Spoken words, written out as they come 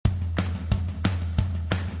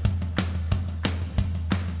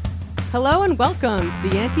Hello and welcome to the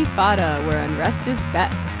Antifada, where unrest is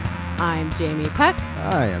best. I'm Jamie Peck.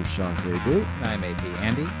 Hi, I'm Sean K. Boot. I'm AP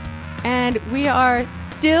Andy. And we are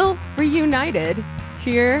still reunited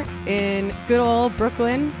here in good old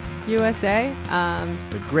Brooklyn, USA.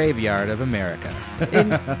 The graveyard of America.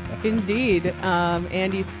 Indeed.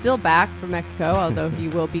 Andy's still back from Mexico, although he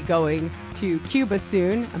will be going to Cuba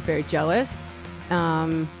soon. I'm very jealous.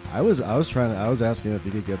 I was asking if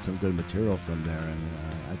you could get some good material from there, and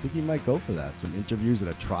I think you might go for that. Some interviews at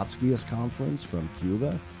a Trotskyist conference from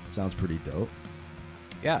Cuba. Sounds pretty dope.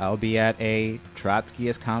 Yeah, I'll be at a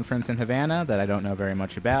Trotskyist conference in Havana that I don't know very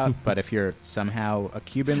much about, but if you're somehow a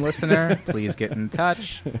Cuban listener, please get in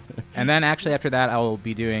touch. And then actually after that, I'll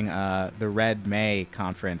be doing the Red May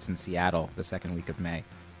conference in Seattle the second week of May.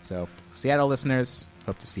 So Seattle listeners,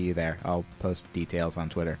 hope to see you there. I'll post details on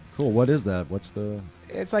Twitter. Cool. What is that?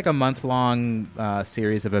 It's like a month-long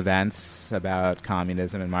series of events about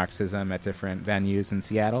communism and Marxism at different venues in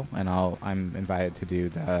Seattle, and I'm invited to do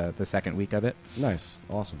the second week of it. Nice.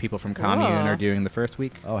 Awesome. People from Commune are doing the first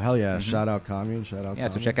week. Oh, hell yeah. Mm-hmm. Shout out Commune. Shout out Yeah, Commune.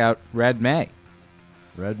 so check out Red May.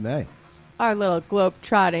 Red May. Our little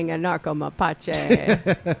globe-trotting anarcho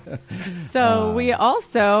mapache. So we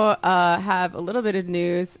also have a little bit of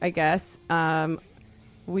news, I guess.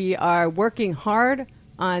 We are working hard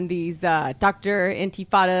on these Dr.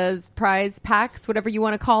 Antifada's prize packs, whatever you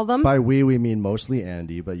want to call them. By we mean mostly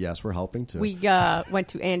Andy, but yes, we're helping too. We went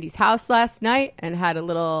to Andy's house last night and had a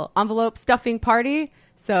little envelope stuffing party.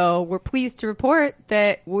 So we're pleased to report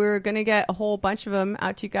that we're going to get a whole bunch of them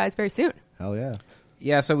out to you guys very soon. Hell yeah.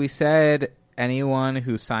 Yeah, so we said anyone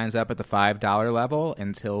who signs up at the $5 level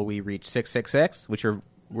until we reach 666, which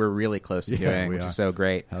we're really close to doing, which is so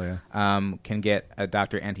great. Hell yeah. Can get a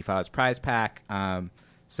Dr. Antifada's prize pack.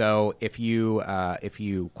 So if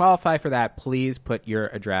you qualify for that, please put your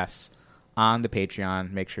address on the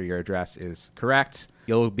Patreon. Make sure your address is correct.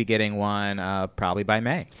 You'll be getting one probably by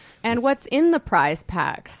May. And what's in the prize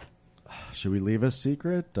packs? Should we leave a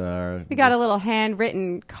secret? We got a little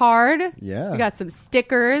handwritten card. Yeah. We got some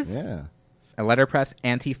stickers. Yeah. A letterpress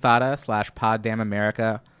Antifada / Pod Damn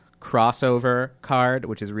America crossover card,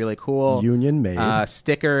 which is really cool. Union made.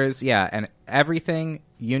 Stickers, yeah, and everything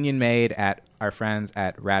union made at our friends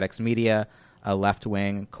at Radix Media, a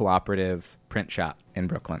left-wing cooperative print shop in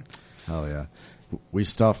Brooklyn. Hell yeah. We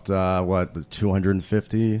stuffed,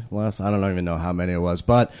 250 less? I don't even know how many it was.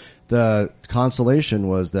 But the consolation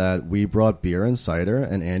was that we brought beer and cider,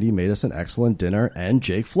 and Andy made us an excellent dinner, and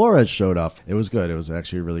Jake Flores showed up. It was good. It was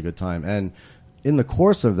actually a really good time. And in the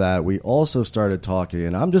course of that, we also started talking,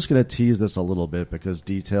 and I'm just going to tease this a little bit because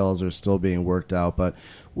details are still being worked out, but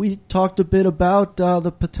we talked a bit about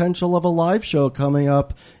the potential of a live show coming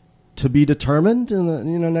up to be determined in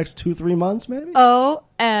the next 2-3 months, maybe?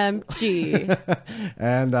 OMG.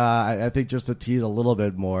 And I think just to tease a little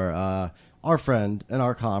bit more, our friend and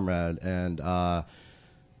our comrade and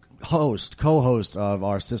co-host of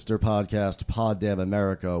our sister podcast, Pod Damn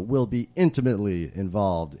America, will be intimately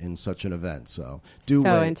involved in such an event. So wait.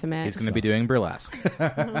 Intimate. He's going to be doing burlesque.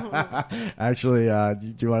 Actually,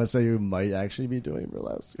 do you want to say you might actually be doing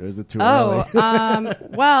burlesque, or is it too early?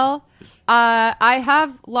 Well, I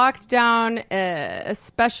have locked down a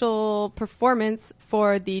special performance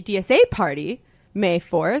for the DSA party, May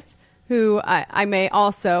 4th, who I may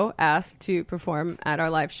also ask to perform at our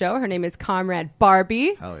live show. Her name is Comrade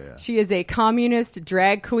Barbie. Hell yeah. She is a communist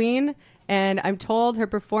drag queen, and I'm told her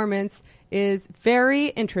performance is very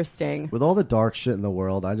interesting. With all the dark shit in the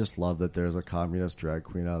world, I just love that there's a communist drag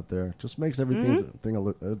queen out there. Just makes everything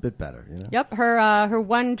a bit better, you know? Yep, her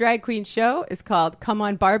one drag queen show is called Come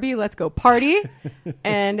On Barbie, Let's Go Party.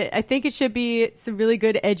 And I think it should be some really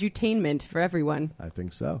good edutainment for everyone. I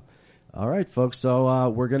think so. All right, folks. So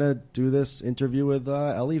we're going to do this interview with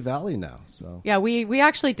Ellie Valley now. So yeah, we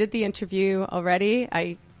actually did the interview already.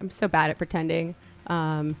 I'm so bad at pretending.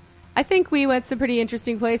 I think we went some pretty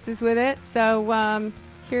interesting places with it. So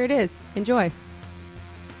here it is. Enjoy.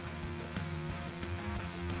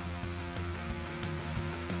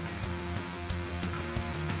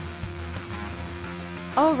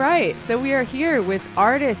 All right. So we are here with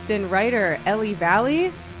artist and writer Ellie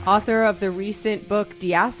Valley, author of the recent book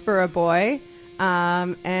Diaspora Boy,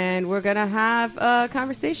 and we're gonna have a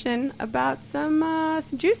conversation about some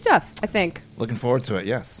Jew stuff, I think. Looking forward to it,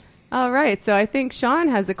 yes. All right, so I think Sean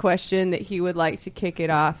has a question that he would like to kick it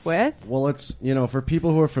off with. Well, it's, for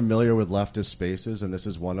people who are familiar with leftist spaces, and this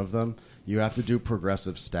is one of them, you have to do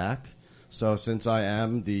progressive stack. So since I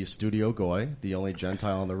am the studio goy, the only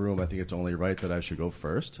Gentile in the room, I think it's only right that I should go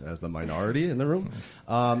first as the minority in the room.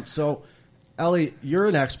 So Ellie, you're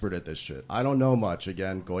an expert at this shit. I don't know much.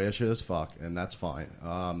 Again, Goyish as fuck, and that's fine.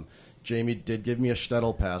 Jamie did give me a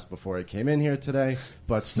shtetl pass before I came in here today,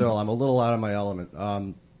 but still, I'm a little out of my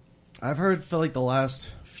element. I've heard for like the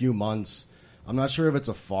last few months, I'm not sure if it's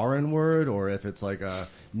a foreign word or if it's like a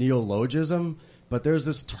neologism, but there's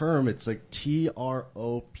this term. It's like Tropes.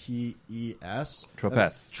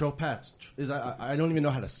 Tropes. I don't even know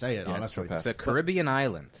how to say it, honestly. It's a Caribbean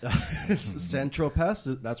island. Saint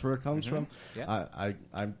Tropez. That's where it comes from. Yeah. I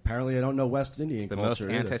apparently I don't know West Indian the culture.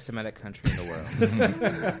 The most anti-Semitic country in the world.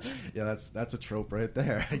 Yeah, that's a trope right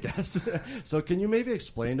there, I guess. So, can you maybe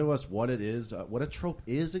explain to us what it is, what a trope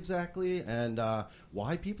is exactly, and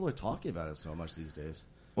why people are talking about it so much these days?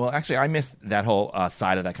 Well, actually, I missed that whole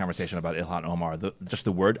side of that conversation about Ilhan Omar. Just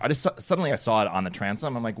the word. Suddenly I saw it on the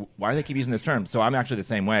transom. I'm like, why do they keep using this term? So I'm actually the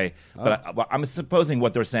same way. But I'm supposing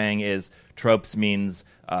what they're saying is tropes means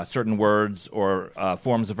certain words or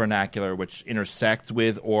forms of vernacular which intersect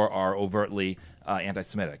with or are overtly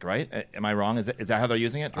anti-Semitic. Right? Am I wrong? Is that how they're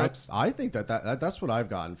using it? Tropes. I think that's what I've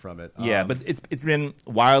gotten from it. Yeah, but it's been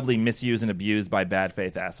wildly misused and abused by bad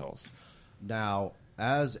faith assholes. Now,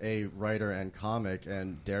 as a writer and comic,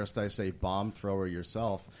 and dare I say bomb thrower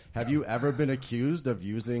yourself, have you ever been accused of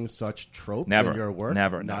using such tropes in your work?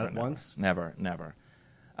 Never. Once? Never.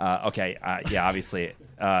 Okay, yeah, obviously.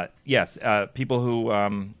 Yes, people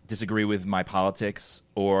who disagree with my politics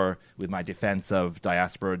or with my defense of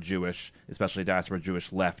diaspora Jewish, especially diaspora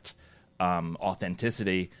Jewish left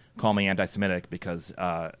authenticity, call me anti-Semitic because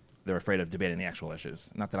they're afraid of debating the actual issues.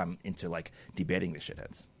 Not that I'm into, like, debating the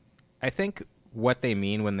shitheads. I think what they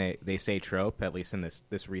mean when they say trope, at least in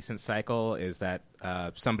this recent cycle, is that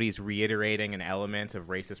somebody's reiterating an element of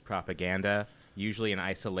racist propaganda, usually in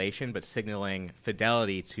isolation, but signaling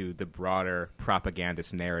fidelity to the broader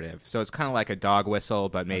propagandist narrative. So it's kind of like a dog whistle,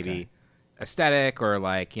 but maybe aesthetic, or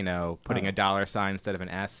like, putting a dollar sign instead of an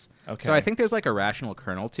S. Okay. So I think there's like a rational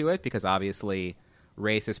kernel to it, because obviously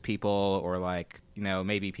racist people, or like,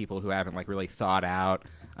 maybe people who haven't like really thought out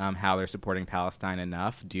how they're supporting Palestine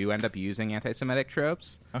enough, do end up using anti-Semitic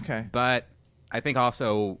tropes. Okay. But I think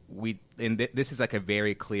also this is like a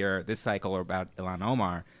very clear, this cycle about Ilhan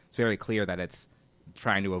Omar, it's very clear that it's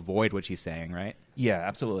trying to avoid what she's saying, right? Yeah,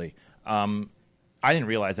 absolutely. I didn't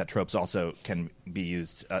realize that tropes also can be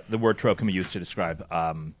used. The word trope can be used to describe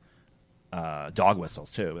dog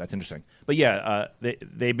whistles too. That's interesting. But yeah,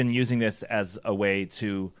 they've been using this as a way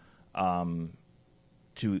to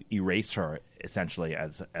erase her essentially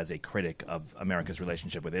as a critic of America's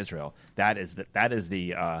relationship with Israel. That is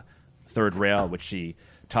the third rail which she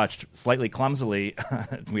touched slightly clumsily.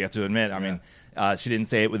 We have to admit. I mean, she didn't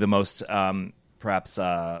say it with the most perhaps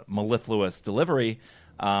mellifluous delivery,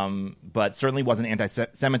 but certainly wasn't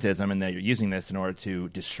anti-Semitism, and they're using this in order to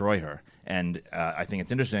destroy her. And I think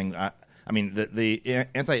it's interesting. I mean, the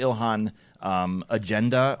anti-Ilhan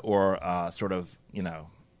agenda, or sort of,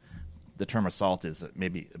 the term assault is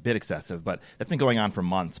maybe a bit excessive, but that's been going on for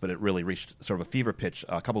months, but it really reached sort of a fever pitch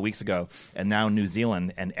a couple of weeks ago. And now New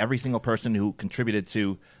Zealand and every single person who contributed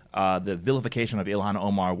to the vilification of Ilhan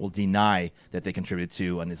Omar will deny that they contributed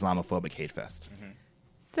to an Islamophobic hate fest. Mm-hmm.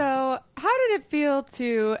 So how did it feel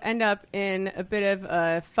to end up in a bit of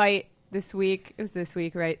a fight this week? It was this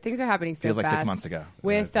week, right? Things are happening so fast. Feels like 6 months ago.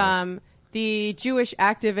 With the Jewish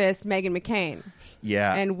activist Meghan McCain.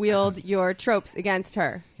 Yeah. And wield your tropes against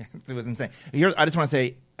her. It was insane. Here, I just want to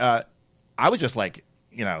say, I was just like,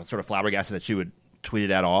 sort of flabbergasted that she would tweet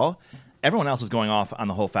it at all. Everyone else was going off on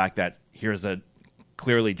the whole fact that here's a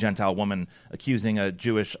clearly Gentile woman accusing a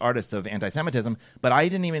Jewish artist of anti-Semitism, but I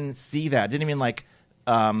didn't even see that. Didn't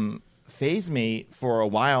even faze me for a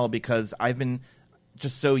while, because I've been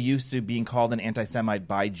just so used to being called an anti-Semite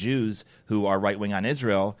by Jews who are right-wing on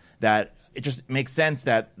Israel that it just makes sense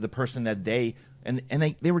that the person that they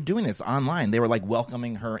were doing this online. They were like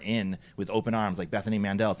welcoming her in with open arms, like Bethany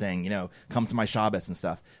Mandel saying, come to my Shabbos and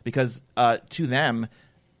stuff. Because to them,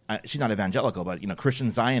 she's not evangelical, but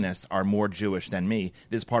Christian Zionists are more Jewish than me.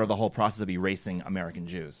 This is part of the whole process of erasing American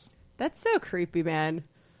Jews. That's so creepy, man.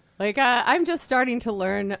 Like, I'm just starting to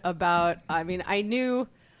learn about. I mean, I knew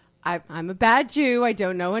I'm a bad Jew. I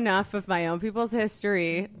don't know enough of my own people's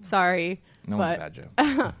history. Sorry. No one's a bad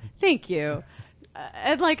Jew. Thank you.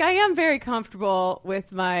 And like, I am very comfortable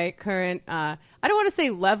with my current, I don't want to say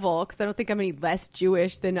level, because I don't think I'm any less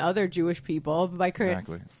Jewish than other Jewish people, but my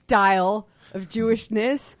current style of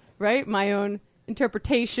Jewishness, right? My own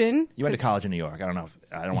interpretation. You went to college in New York. I don't know if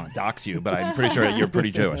I don't want to dox you, but I'm pretty sure you're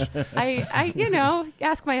pretty Jewish. I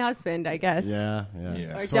ask my husband, I guess. Yeah.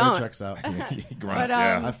 Or Sort don't. of checks out. He grunts, But,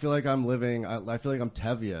 yeah. I feel like I'm living. I feel like I'm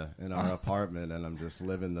Tevye in our apartment, and I'm just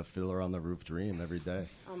living the Fiddler on the Roof dream every day.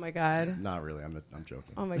 Oh my God. Not really. I'm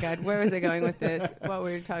joking. Oh my God. Where was I going with this? What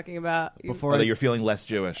were we talking about? Whether you're feeling less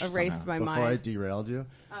Jewish. Erased somehow. my Before mind. I derailed you.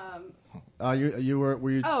 You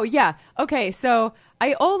were you? Oh, yeah. Okay, so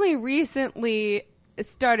I only recently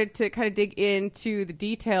started to kind of dig into the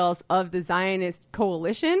details of the Zionist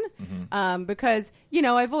coalition because,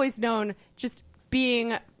 I've always known just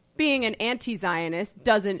being an anti-Zionist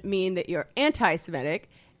doesn't mean that you're anti-Semitic,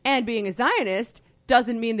 and being a Zionist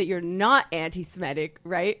doesn't mean that you're not anti-Semitic,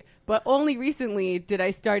 right? But only recently did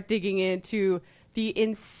I start digging into the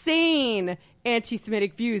insane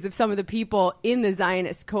anti-Semitic views of some of the people in the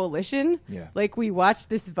Zionist coalition. Yeah. Like we watched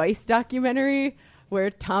this Vice documentary where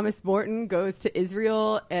Thomas Morton goes to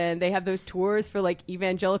Israel and they have those tours for like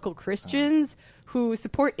evangelical Christians who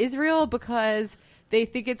support Israel because they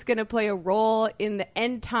think it's going to play a role in the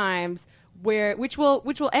end times which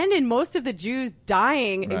will end in most of the Jews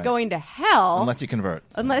dying and Right. going to hell. Unless you convert.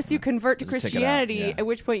 Unless you convert to Just take it out, Christianity, yeah. at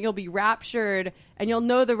which point you'll be raptured, and you'll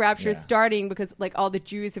know the rapture is Yeah. starting because like all the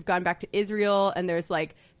Jews have gone back to Israel, and there's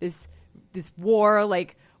like this war.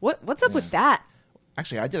 Like what's up with that?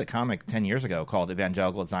 Actually, I did a comic 10 years ago called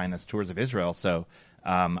Evangelical Zionist Tours of Israel. So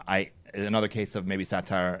another case of maybe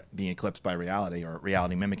satire being eclipsed by reality or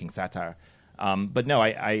reality mimicking satire. But no,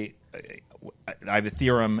 I have a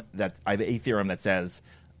theorem that says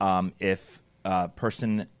if a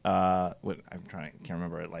person can't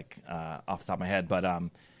remember it off the top of my head, but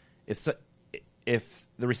if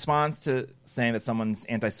the response to saying that someone's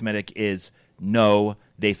anti-Semitic is no,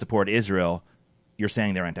 they support Israel, you're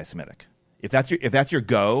saying they're anti-Semitic. If that's your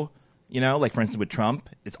go, like for instance with Trump,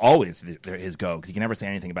 it's always his go because he can never say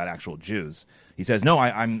anything about actual Jews. He says, no,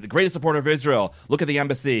 I'm the greatest supporter of Israel. Look at the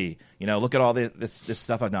embassy. Look at all this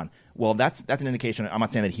stuff I've done. Well, that's an indication. I'm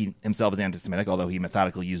not saying that he himself is anti-Semitic, although he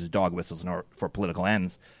methodically uses dog whistles for political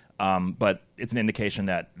ends. But it's an indication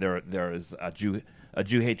that there is a Jew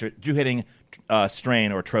hating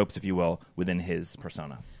strain or tropes, if you will, within his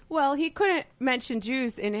persona. Well, he couldn't mention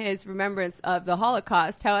Jews in his remembrance of the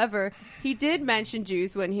Holocaust. However, he did mention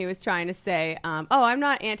Jews when he was trying to say, I'm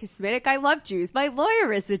not anti-Semitic. I love Jews. My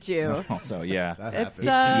lawyer is a Jew. Also, yeah.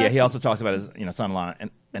 It's, he also talks about his son-in-law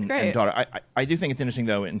and great. daughter. I do think it's interesting,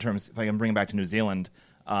 though, in terms, if I can bring it back to New Zealand,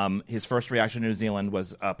 his first reaction to New Zealand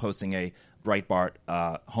was posting a Breitbart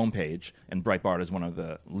homepage, and Breitbart is one of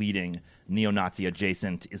the leading neo-Nazi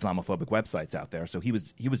adjacent Islamophobic websites out there. So he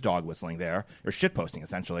was dog whistling there, or shit posting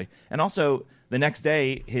essentially. And also the next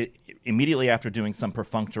day, immediately after doing some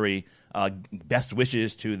perfunctory best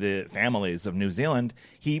wishes to the families of New Zealand,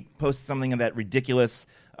 he posted something of that ridiculous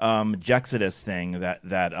Jexodus thing,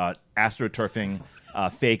 that astroturfing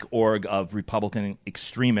fake org of Republican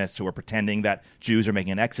extremists who are pretending that Jews are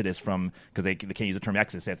making an exodus because they can't use the term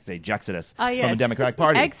exodus, they have to say Jexodus yes. from the Democratic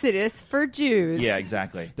Party. Exodus for Jews. Yeah,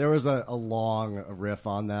 exactly. There was a long riff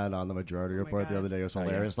on that on the Majority Report the other day. It was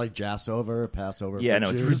hilarious. yeah. Like Jassover, Passover. Yeah, for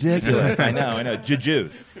no, Jews. it's ridiculous. I know.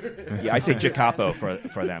 Jews. Yeah, I say Jacapo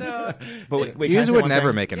for them. But wait, can I Jews say would one never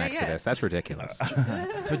thing? make an Yeah, exodus. That's ridiculous.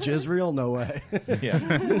 To Jisrael? No way.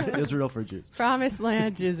 Yeah. Israel for Jews. Promised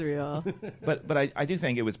land, Israel. But I do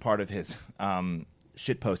think it was part of his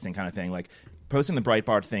shit posting kind of thing, like posting the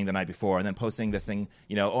Breitbart thing the night before and then posting this thing,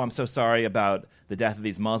 I'm so sorry about the death of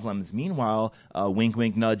these Muslims. Meanwhile, wink,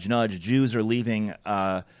 wink, nudge, nudge, Jews are leaving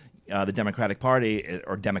the Democratic Party,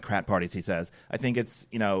 or Democrat parties, he says. I think it's,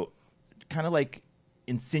 kind of like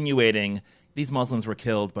insinuating these Muslims were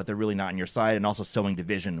killed, but they're really not on your side, and also sowing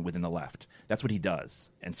division within the left. That's what he does.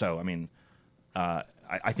 And so, I mean, I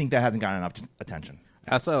think that hasn't gotten enough attention.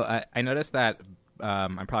 Also, I noticed that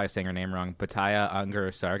I'm probably saying her name wrong. Bataya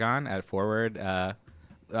Unger Sargon at Forward.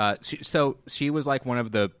 She was like one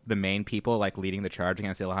of the main people like leading the charge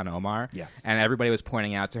against Ilhan Omar. Yes. And everybody was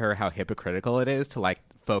pointing out to her how hypocritical it is to like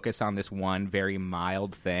focus on this one very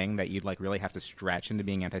mild thing that you'd like really have to stretch into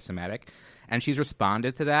being anti-Semitic. And she's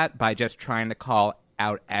responded to that by just trying to call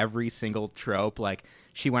out every single trope. Like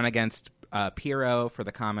she went against Pirro for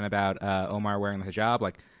the comment about Omar wearing the hijab.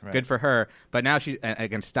 Like, Right. good for her. But now she's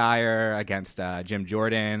against Steyer, against Jim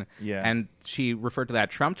Jordan. Yeah. And she referred to that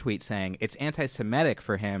Trump tweet saying it's anti-Semitic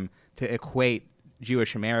for him to equate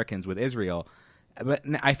Jewish Americans with Israel. But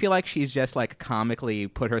I feel like she's just like comically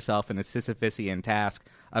put herself in a Sisyphusian task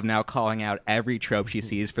of now calling out every trope she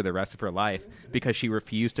sees for the rest of her life because she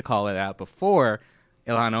refused to call it out before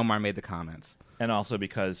Ilhan Omar made the comments. And also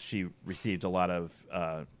because she received a lot of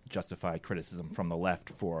justified criticism from the left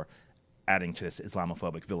for adding to this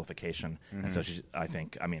Islamophobic vilification. And so I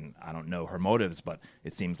don't know her motives, but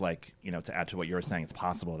it seems like, to add to what you're saying, it's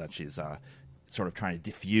possible that she's sort of trying to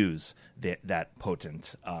diffuse that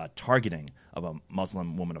potent targeting of a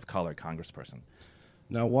Muslim woman of color congressperson.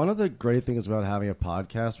 Now, one of the great things about having a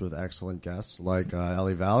podcast with excellent guests like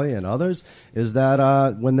Ellie Valley and others is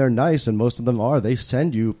that when they're nice, and most of them are, they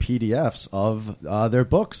send you PDFs of their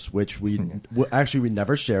books, which we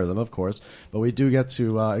never share them, of course, but we do get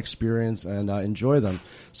to experience and enjoy them.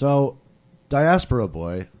 So Diaspora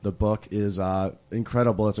Boy, the book, is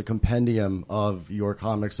incredible. It's a compendium of your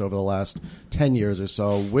comics over the last 10 years or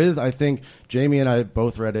so. With, I think, Jamie and I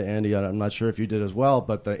both read it, Andy, I'm not sure if you did as well,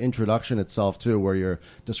 but the introduction itself, too, where you're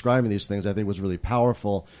describing these things, I think was really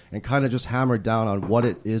powerful and kind of just hammered down on what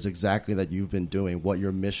it is exactly that you've been doing, what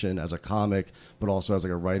your mission as a comic, but also as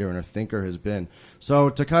like a writer and a thinker has been. So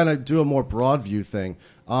to kind of do a more broad view thing,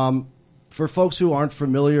 for folks who aren't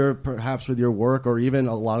familiar perhaps with your work or even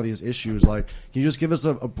a lot of these issues, like, can you just give us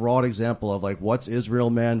a broad example of like what's Israel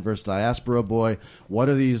Man versus Diaspora Boy? What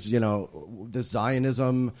are these, this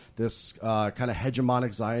Zionism, this kind of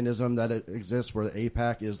hegemonic Zionism that it exists where the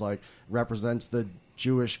AIPAC is like represents the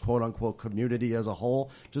Jewish quote unquote community as a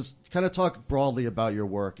whole? Just kind of talk broadly about your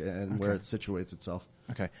work and where it situates itself.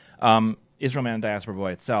 Okay. Israel Man and Diaspora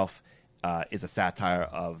Boy itself is a satire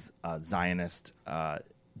of Zionist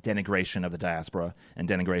denigration of the diaspora and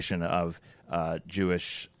denigration of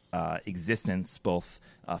Jewish existence, both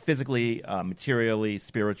physically, materially,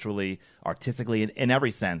 spiritually, artistically, in every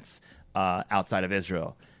sense, outside of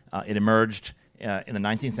Israel. It emerged in the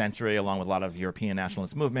 19th century along with a lot of European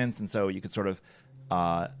nationalist movements, and so you could sort of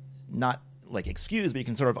not like excuse, but you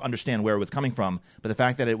can sort of understand where it was coming from. But the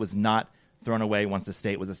fact that it was not thrown away once the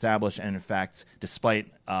state was established, and in fact,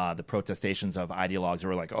 despite the protestations of ideologues who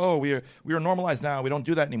were like, "Oh, we are normalized now. We don't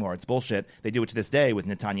do that anymore. It's bullshit." They do it to this day, with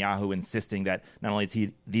Netanyahu insisting that not only is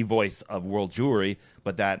he the voice of world Jewry,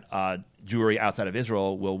 but that Jewry outside of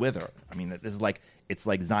Israel will wither. I mean, this is it's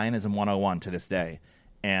like Zionism 101 to this day.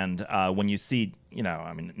 And when you see,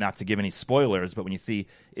 not to give any spoilers, but when you see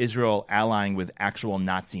Israel allying with actual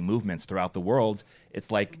Nazi movements throughout the world,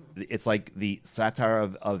 it's like the satire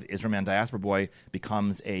of Israel Man Diaspora Boy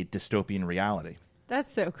becomes a dystopian reality.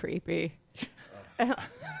 That's so creepy.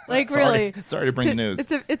 Really. Sorry to bring the news.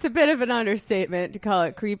 It's a bit of an understatement to call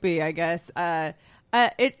it creepy, I guess.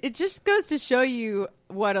 It just goes to show you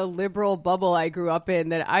what a liberal bubble I grew up in,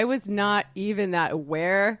 that I was not even that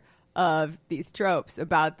aware of these tropes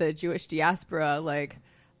about the Jewish diaspora. Like,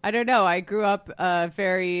 I don't know. I grew up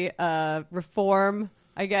very reform,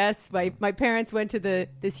 I guess. My parents went to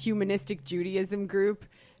this humanistic Judaism group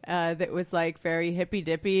that was like very hippy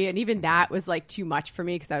dippy, and even that was like too much for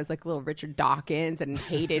me because I was like little Richard Dawkins and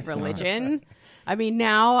hated religion. I mean,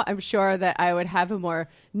 now I'm sure that I would have a more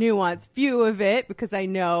nuanced view of it because I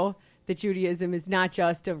know that Judaism is not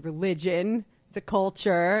just a religion. It's a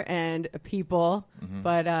culture and a people. Mm-hmm.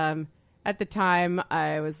 But at the time,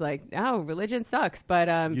 I was like, no, religion sucks. But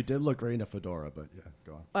you did look great in a fedora, but yeah,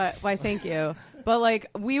 go on. Why, thank you. But like,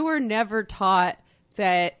 we were never taught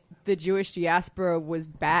that the Jewish diaspora was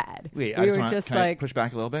bad. Wait, we were just like, push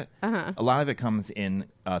back a little bit? Uh-huh. A lot of it comes in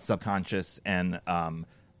subconscious and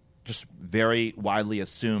just very widely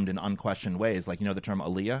assumed in unquestioned ways. Like, the term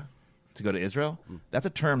aliyah, to go to Israel? That's a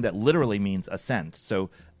term that literally means ascent. So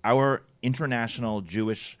our international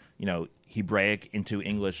Jewish, Hebraic into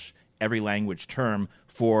English, every language term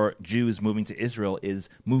for Jews moving to Israel is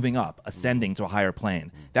moving up, ascending to a higher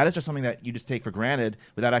plane. That is just something that you just take for granted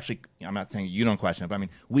without actually, I'm not saying you don't question it, but I mean,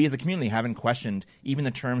 we as a community haven't questioned even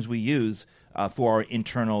the terms we use for our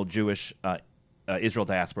internal Jewish Israel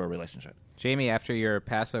diaspora relationship. Jamie, after your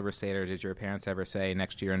Passover Seder, did your parents ever say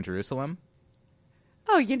next year in Jerusalem?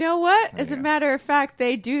 Oh, you know what? As a matter of fact,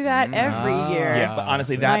 they do that every year. Yeah, but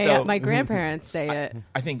honestly, my grandparents say it.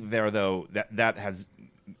 I think that has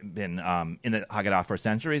been in the Haggadah for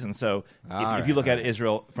centuries, and so if you look at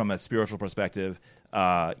Israel from a spiritual perspective,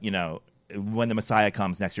 when the Messiah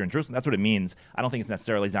comes next year in Jerusalem, that's what it means. I don't think it's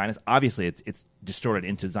necessarily Zionist. Obviously, it's distorted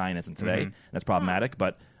into Zionism today. Mm-hmm. That's problematic,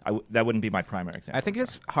 but that wouldn't be my primary example. I think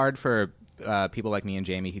it's hard for people like me and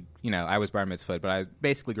Jamie. I was bar mitzvahed, but I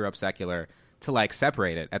basically grew up secular, to like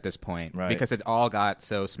separate it at this point, right? Because it all got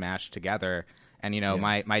so smashed together. And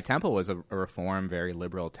my temple was a reform, very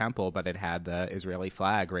liberal temple, but it had the Israeli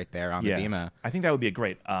flag right there on the bima. I think that would be a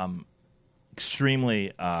great,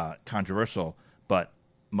 extremely controversial, but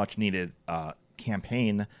much needed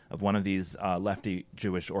campaign of one of these lefty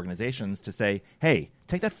Jewish organizations to say, hey,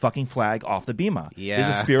 take that fucking flag off the bima. Yeah.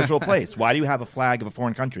 It's a spiritual place. Why do you have a flag of a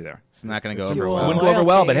foreign country there? It's not going to go over dual well. It wouldn't go over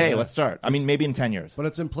well, but hey, Loyalty. let's start. I mean, maybe in 10 years. But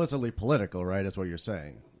it's implicitly political, right? Is what you're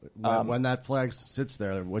saying. When that flag sits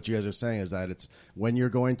there, what you guys are saying is that it's when you're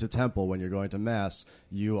going to temple, when you're going to mass,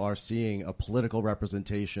 you are seeing a political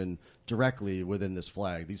representation directly within this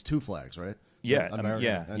flag. These two flags, right? Yeah, The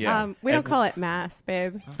American and- yeah. We don't call it mass,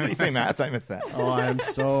 babe. What do you say, Matt? I missed that. Oh, I'm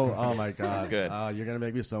so. Oh my God. Good. You're gonna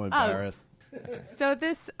make me so embarrassed. So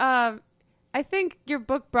this, I think your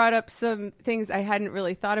book brought up some things I hadn't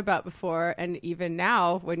really thought about before, and even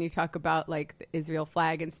now when you talk about like the Israel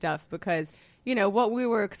flag and stuff, because what we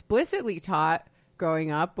were explicitly taught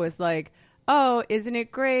growing up was like, oh, isn't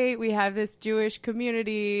it great? We have this Jewish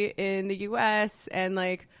community in the U.S. and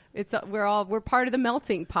like we're part of the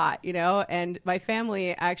melting pot, And my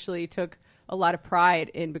family actually took a lot of pride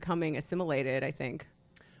in becoming assimilated, I think.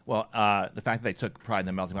 Well, the fact that they took pride in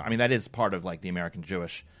the melting pot, I mean, that is part of like the American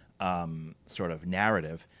Jewish sort of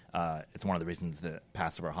narrative. It's one of the reasons that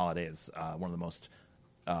Passover holiday is one of the most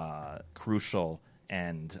crucial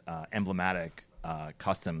and emblematic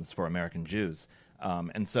customs for American Jews.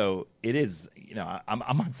 And so it is, I'm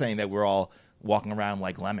not saying that we're all walking around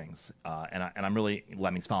like lemmings, and I'm really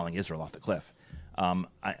lemmings following Israel off the cliff. And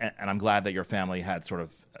I'm glad that your family had sort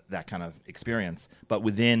of that kind of experience. But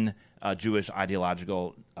within Jewish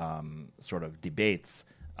ideological sort of debates,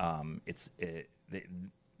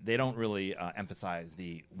 they don't really emphasize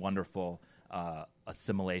the wonderful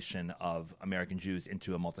assimilation of American Jews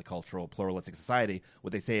into a multicultural, pluralistic society.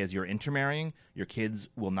 What they say is you're intermarrying, your kids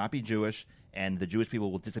will not be Jewish, and the Jewish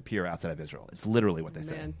people will disappear outside of Israel. It's literally what they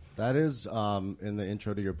say. That is in the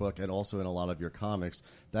intro to your book and also in a lot of your comics.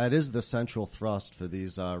 That is the central thrust for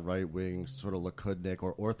these right-wing sort of Likudnik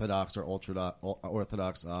or Orthodox or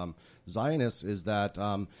ultra-Orthodox Zionists is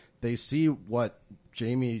that they see what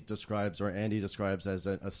Jamie describes or Andy describes as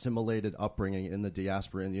an assimilated upbringing in the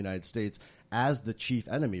diaspora in the United States as the chief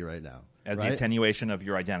enemy right now. As right? the attenuation of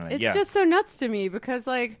your identity. It's yeah. just so nuts to me because,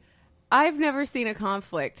 like, I've never seen a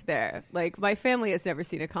conflict there. Like, my family has never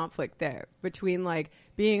seen a conflict there between, like,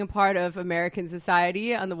 being a part of American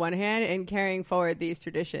society on the one hand and carrying forward these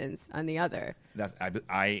traditions on the other.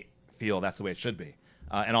 I feel that's the way it should be.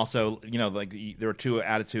 And also, like there are two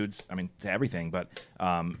attitudes, I mean, to everything, but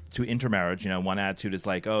to intermarriage, one attitude is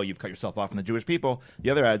like, oh, you've cut yourself off from the Jewish people. The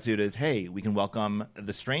other attitude is, hey, we can welcome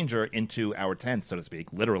the stranger into our tent, so to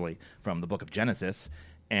speak, literally from the book of Genesis,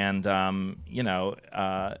 and,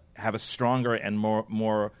 have a stronger and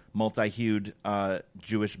more multi-hued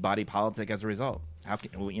Jewish body politic as a result. How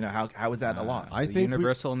is that a loss? I The think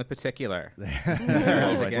universal and the particular.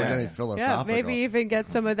 we're getting philosophical. Yeah, maybe even get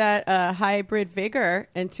some of that hybrid vigor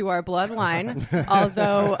into our bloodline.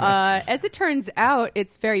 Although, as it turns out,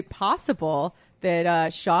 it's very possible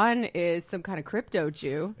that Sean is some kind of crypto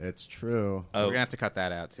Jew. It's true. We're going to have to cut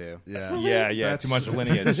that out, too. Yeah. Yeah, too much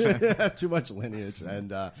lineage. Yeah, too much lineage. And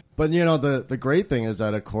but the great thing is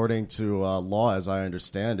that according to law, as I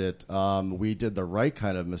understand it, we did the right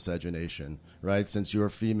kind of miscegenation, right? Since you're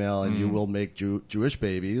female and you will make Jewish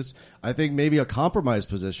babies, I think maybe a compromise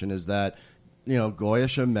position is that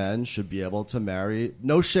Goyish men should be able to marry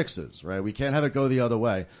no shiksas, right? We can't have it go the other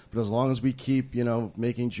way. But as long as we keep,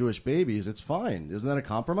 making Jewish babies, it's fine. Isn't that a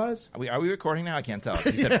compromise? Are we recording now? I can't tell.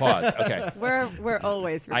 You said pause. Okay. We're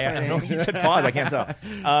always recording. I know you said pause. I can't tell.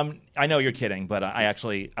 I know you're kidding, but I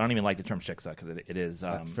don't even like the term shiksa because it is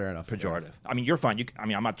fair enough, pejorative. fair enough. I mean, you're fine.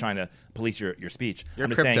 I'm not trying to police your speech. You're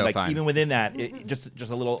I'm just saying, like, crypto-fine. even within that,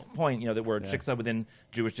 just a little point. The word shiksa within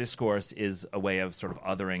Jewish discourse is a way of sort of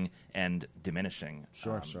othering and diminishing.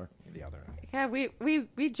 Sure. The other. Yeah,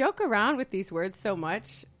 we joke around with these words so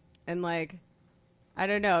much, and like, I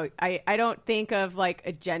don't know. I don't think of like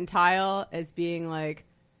a Gentile as being like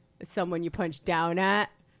someone you punch down at,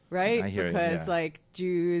 right? I hear you, because yeah. like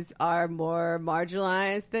Jews are more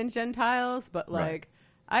marginalized than Gentiles, but like Right.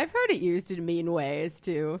 I've heard it used in mean ways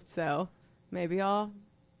too. So maybe I'll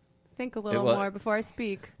think a little more before I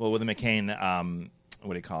speak. Well, with the McCain,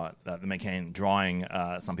 what do you call it? The McCain drawing,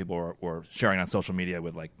 some people were sharing on social media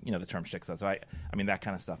with like the term shiksa. So I mean that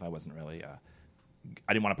kind of stuff. I wasn't really.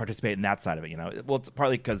 I didn't want to participate in that side of it. Well, it's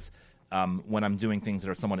partly because when I'm doing things that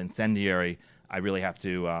are somewhat incendiary, I really have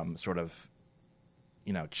to sort of,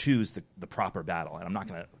 choose the proper battle, and I'm not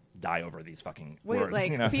going to die over these fucking words.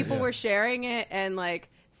 Like people were sharing it and like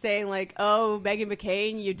saying like, "Oh, Meghan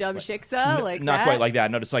McCain, you dumb shiksa," like not that? quite like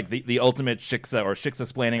that. No, just like the ultimate shiksa or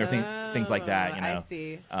shiksa-splaining or things like that. I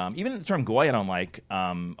see. Even the term goy I don't like,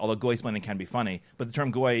 although goy-splaining can be funny, but the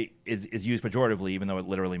term goy is used pejoratively, even though it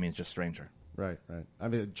literally means just stranger. Right. I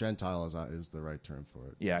mean, Gentile is the right term for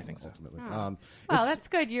it. Yeah, I think so. Ultimately. Well, that's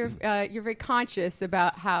good. You're very conscious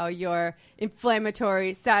about how your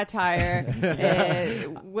inflammatory satire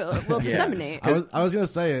will disseminate. I was going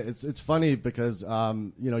to say it's funny because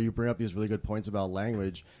you bring up these really good points about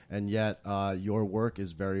language, and yet your work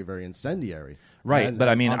is very, very incendiary. Right, but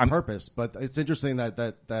I mean, on purpose. But it's interesting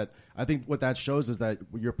that I think what that shows is that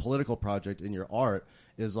your political project in your art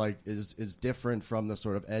is different from the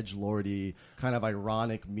sort of edgelordy kind of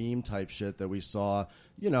ironic meme type shit that we saw,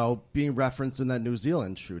 being referenced in that New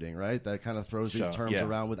Zealand shooting, right? That kind of throws these terms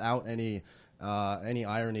around without any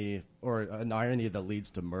irony or an irony that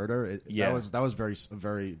leads to murder. That was very,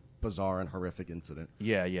 very bizarre and horrific incident.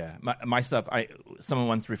 Yeah. My stuff, someone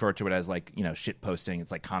once referred to it as like, shit posting.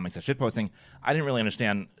 It's like comics as shit posting. I didn't really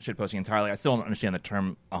understand shit posting entirely. I still don't understand the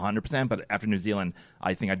term 100%, but after New Zealand,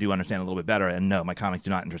 I think I do understand a little bit better. And no, my comics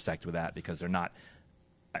do not intersect with that because they're not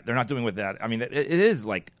doing with that. I mean, it is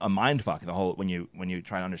like a mind fuck, the whole, when you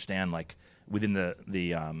try to understand like within the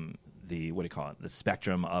what do you call it? The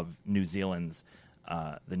spectrum of New Zealand's,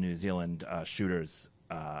 the New Zealand shooters'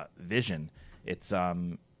 vision. It's I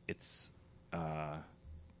don't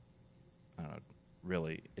know,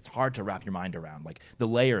 really, it's hard to wrap your mind around, like the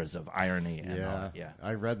layers of irony. And all.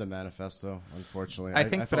 I read the manifesto. Unfortunately, I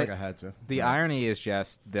think I feel like I had to. The irony is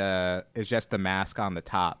just the mask on the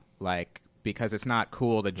top, like, because it's not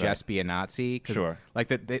cool to just be a Nazi. Sure. Like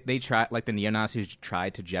they try, like the neo-Nazis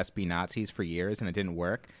tried to just be Nazis for years and it didn't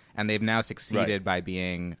work, and they've now succeeded by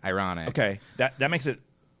being ironic. Okay, that makes it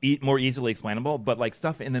more easily explainable, but like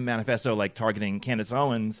stuff in the manifesto, like targeting Candace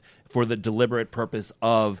Owens for the deliberate purpose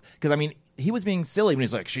of, because I mean, he was being silly when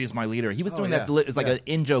he's like, "She's my leader." He was doing that. It's like an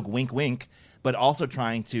in-joke, wink, wink, but also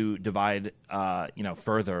trying to divide,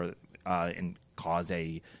 further and cause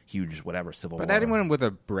a huge civil war. But anyone with a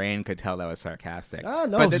brain could tell that was sarcastic. Oh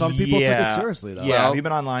no, some people took it seriously though. Yeah, have you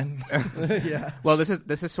been online? Yeah. Well, this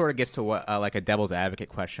is sort of gets to what like a devil's advocate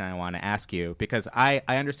question I want to ask you, because I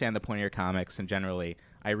understand the point of your comics, and generally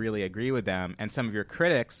I really agree with them. And some of your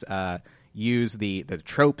critics use the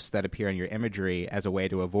tropes that appear in your imagery as a way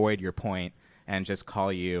to avoid your point and just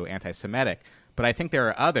call you anti-Semitic. But I think there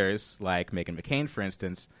are others, like Meghan McCain, for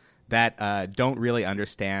instance, that don't really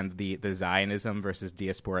understand the Zionism versus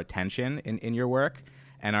diaspora tension in your work,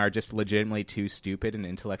 and are just legitimately too stupid and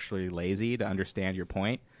intellectually lazy to understand your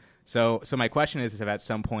point. So my question is if at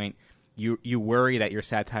some point you worry that your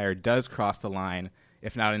satire does cross the line,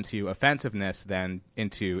 if not into offensiveness, then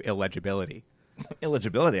into illegibility.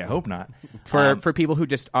 Illegibility? I hope not. For people who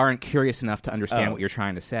just aren't curious enough to understand what you're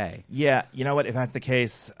trying to say. Yeah, you know what? If that's the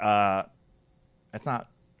case, it's not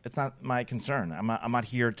my concern. I'm not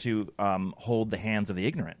here to hold the hands of the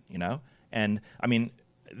ignorant, And I mean,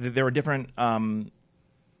 there are different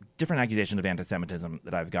accusations of anti-Semitism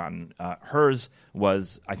that I've gotten. Hers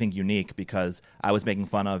was, I think, unique because I was making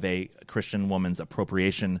fun of a Christian woman's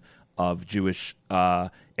appropriation of Jewish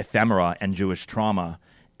ephemera and Jewish trauma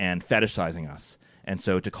and fetishizing us. And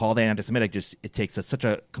so to call that anti-Semitic, it takes such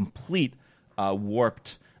a complete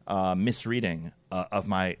warped misreading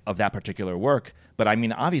of that particular work. But I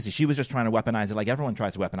mean, obviously, she was just trying to weaponize it like everyone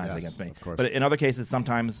tries to weaponize it against me. Of course. But in other cases,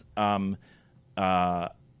 sometimes I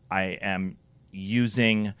am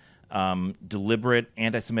using deliberate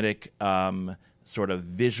anti-Semitic sort of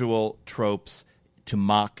visual tropes to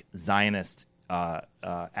mock Zionist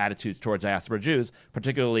attitudes towards diaspora Jews,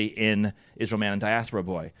 particularly in Israel Man and Diaspora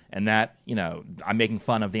Boy. And that, I'm making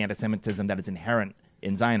fun of the anti-Semitism that is inherent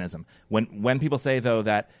in Zionism. When people say, though,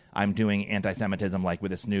 that I'm doing anti-Semitism, like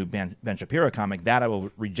with this new Ben Shapiro comic, that I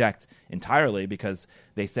will reject entirely, because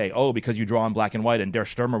they say, because you draw in black and white, and Der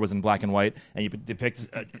Stürmer was in black and white, and you depict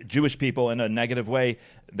Jewish people in a negative way,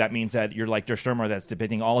 that means that you're like Der Stürmer that's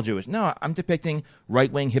depicting all Jewish. No, I'm depicting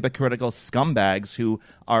right-wing hypocritical scumbags who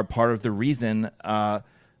are part of the reason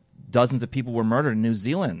dozens of people were murdered in New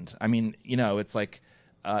Zealand. I mean, it's like...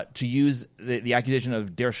 to use the accusation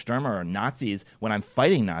of Der Stürmer or Nazis when I'm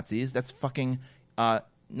fighting Nazis, that's fucking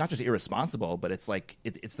not just irresponsible, but it's like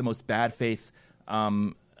it's the most bad faith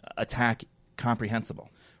attack comprehensible.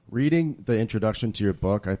 Reading the introduction to your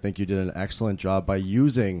book, I think you did an excellent job by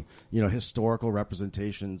using, historical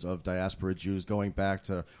representations of diaspora Jews going back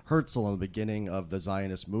to Herzl in the beginning of the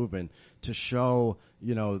Zionist movement to show,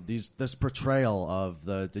 this portrayal of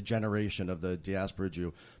the degeneration of the diaspora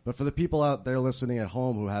Jew. But for the people out there listening at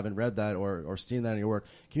home who haven't read that or seen that in your work,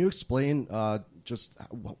 can you explain just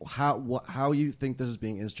how you think this is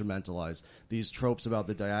being instrumentalized? These tropes about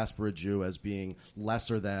the diaspora Jew as being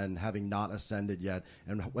lesser than, having not ascended yet,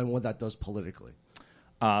 and what that does politically.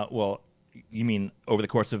 Well, you mean over the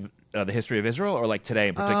course of the history of Israel, or like today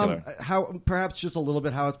in particular? How perhaps just a little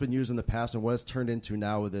bit how it's been used in the past and what it's turned into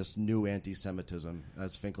now with this new anti-Semitism,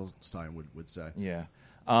 as Finkelstein would say. Yeah.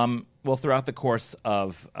 Well, throughout the course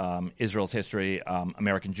of Israel's history,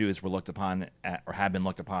 American Jews were looked upon or have been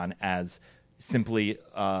looked upon as simply,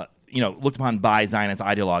 looked upon by Zionist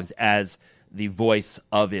ideologues as the voice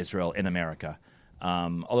of Israel in America.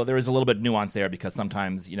 Although there is a little bit of nuance there because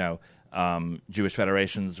sometimes, Jewish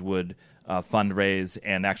federations would fundraise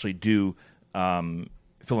and actually do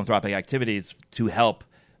philanthropic activities to help,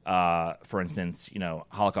 for instance,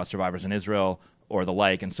 Holocaust survivors in Israel or the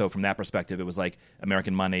like. And so from that perspective, it was like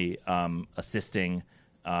American money assisting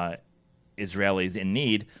Israelis in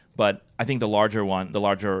need. But I think the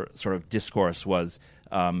larger sort of discourse was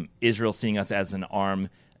Israel seeing us as an arm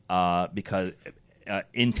because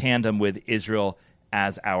in tandem with Israel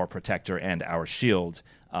as our protector and our shield,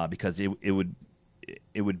 because it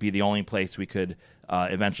would be the only place we could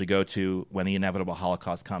eventually go to when the inevitable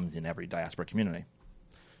Holocaust comes in every diaspora community.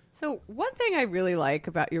 So one thing I really like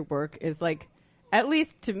about your work is, like, at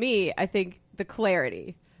least to me, I think the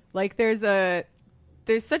clarity. Like, there's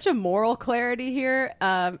such a moral clarity here,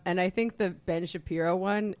 and I think the Ben Shapiro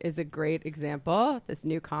one is a great example, this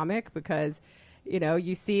new comic, because,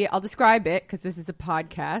 you see, I'll describe it because this is a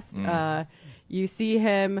podcast. You see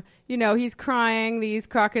him, he's crying these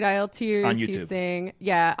crocodile tears. On YouTube. He's saying,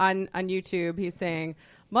 on YouTube, he's saying,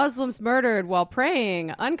 Muslims murdered while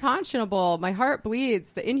praying, unconscionable, my heart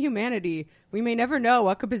bleeds, the inhumanity. We may never know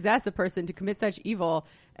what could possess a person to commit such evil.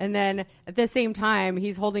 And then at the same time,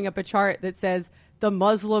 he's holding up a chart that says the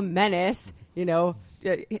Muslim menace,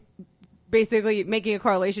 basically making a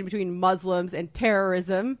correlation between Muslims and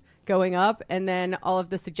terrorism going up. And then all of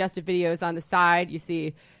the suggestive videos on the side, you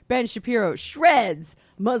see Ben Shapiro shreds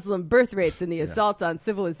Muslim birth rates and the assaults on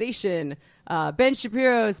civilization. Ben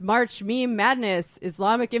Shapiro's March Meme Madness,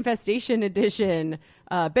 Islamic Infestation Edition.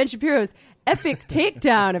 Ben Shapiro's epic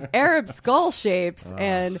takedown of Arab skull shapes.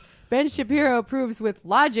 And Ben Shapiro proves with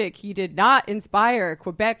logic he did not inspire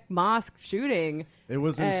Quebec mosque shooting. It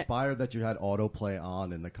was inspired that you had autoplay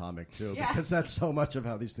on in the comic, too, because that's so much of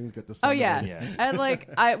how these things get disseminated. Oh, yeah.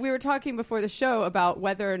 And, we were talking before the show about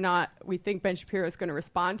whether or not we think Ben Shapiro is going to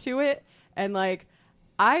respond to it. And,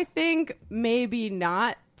 I think maybe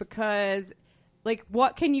not, because,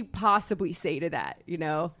 what can you possibly say to that,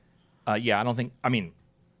 I don't think, I'm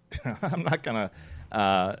not going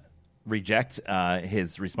to reject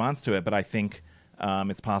his response to it, but I think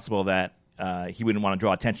it's possible that he wouldn't want to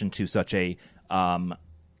draw attention to such a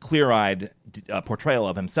clear-eyed portrayal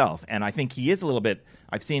of himself. And I think he is a little bit.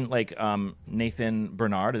 I've seen Nathan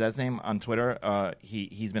Bernard, is that his name, on Twitter?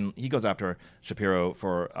 He goes after Shapiro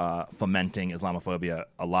for fomenting Islamophobia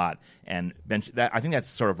a lot, and I think that's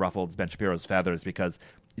sort of ruffled Ben Shapiro's feathers, because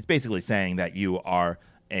he's basically saying that you are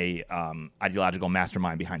a ideological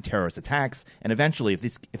mastermind behind terrorist attacks, and eventually,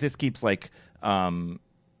 if this keeps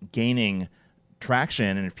gaining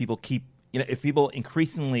traction, and if people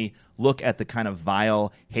increasingly look at the kind of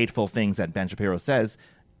vile, hateful things that Ben Shapiro says,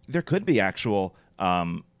 there could be actual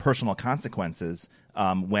personal consequences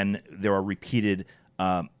when there are repeated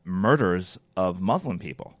murders of Muslim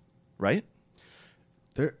people, right?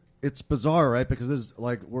 It's bizarre, right? Because there's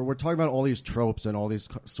we're talking about all these tropes and all these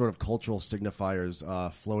sort of cultural signifiers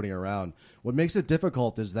floating around. What makes it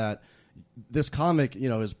difficult is that this comic,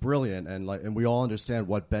 is brilliant, and we all understand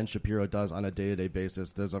what Ben Shapiro does on a day-to-day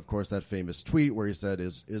basis. There's, of course, that famous tweet where he said,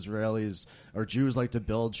 Israelis or Jews like to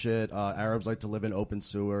build shit, Arabs like to live in open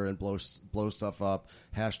sewer and blow stuff up,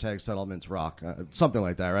 #settlements rock, something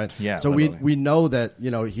like that, right? Yeah. So literally. we know that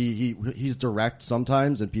he's direct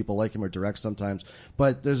sometimes, and people like him are direct sometimes,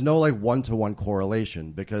 but there's no one-to-one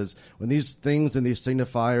correlation, because when these things and these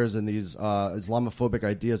signifiers and these Islamophobic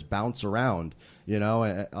ideas bounce around,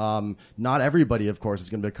 not everybody, of course, is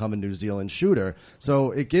going to become a New Zealand shooter.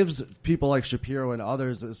 So it gives people like Shapiro and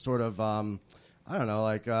others a sort of, plausible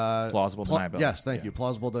deniability. Yes, thank you.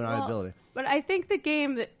 Plausible deniability. But I think the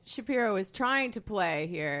game that Shapiro is trying to play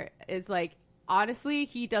here is honestly,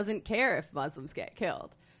 he doesn't care if Muslims get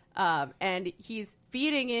killed. And he's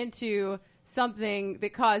feeding into something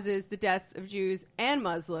that causes the deaths of Jews and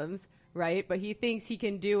Muslims, right? But he thinks he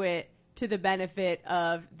can do it to the benefit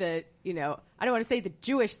of the, I don't want to say the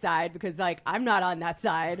Jewish side, because I'm not on that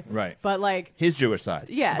side. Right. But his Jewish side.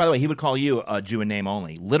 Yes. By the way, he would call you a Jew in name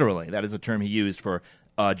only. Literally. That is a term he used for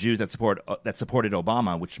Jews that supported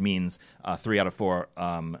Obama, which means 3 out of 4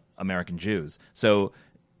 American Jews. So,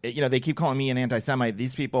 they keep calling me an anti-Semite.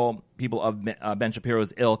 These people of Ben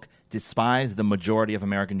Shapiro's ilk, despise the majority of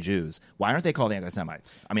American Jews. Why aren't they called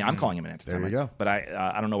anti-Semites? I'm calling him an anti-Semite. There you go. But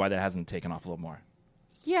I don't know why that hasn't taken off a little more.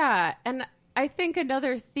 yeah, and I think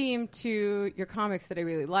another theme to your comics that I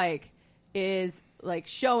really like is like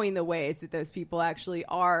showing the ways that those people actually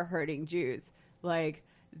are hurting Jews. Like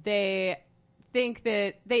they think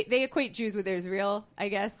that they equate Jews with Israel, I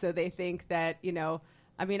guess. So they think that,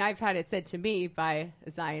 I mean, I've had it said to me by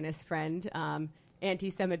a Zionist friend,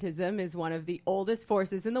 anti-Semitism is one of the oldest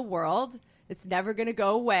forces in the world. It's never going to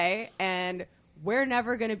go away. And we're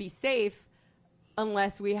never going to be safe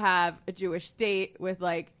unless we have a Jewish state with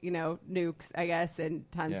nukes, I guess, and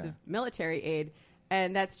tons of military aid.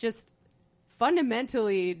 And that's just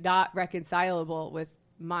fundamentally not reconcilable with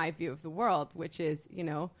my view of the world, which is,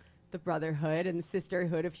 the brotherhood and the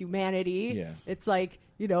sisterhood of humanity. Yeah. It's like,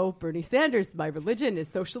 Bernie Sanders, my religion is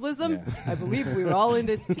socialism. Yeah. I believe we were all in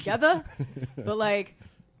this together. But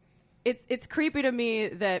it's creepy to me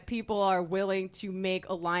that people are willing to make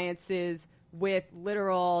alliances with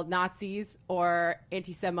literal Nazis or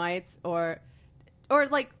anti-Semites or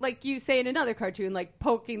like you say in another cartoon, like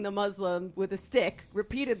poking the Muslim with a stick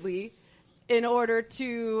repeatedly in order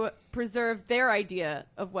to preserve their idea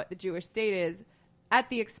of what the Jewish state is at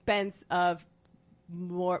the expense of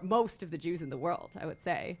most of the Jews in the world, I would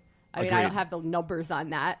say. I mean, I don't have the numbers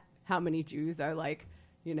on that, how many Jews are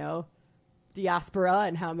diaspora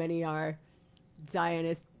and how many are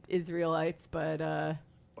Zionist Israelites, but...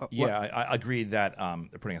 I agreed that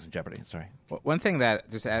they're putting us in jeopardy. Sorry. One thing that,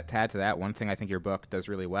 just to add to that, one thing I think your book does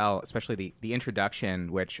really well, especially the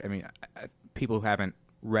introduction, which, I mean, people who haven't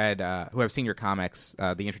read, who have seen your comics,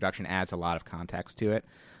 the introduction adds a lot of context to it.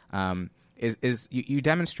 Is you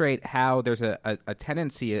demonstrate how there's a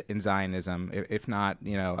tendency in Zionism, if not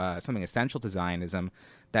something essential to Zionism,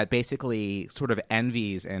 that basically sort of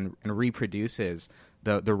envies and reproduces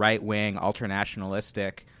the right wing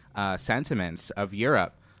ultranationalistic sentiments of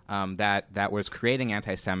Europe that was creating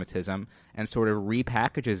anti-Semitism and sort of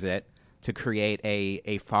repackages it to create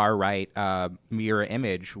a far-right mirror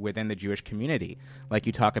image within the Jewish community. Like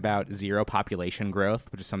you talk about zero population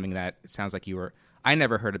growth, which is something that it sounds like I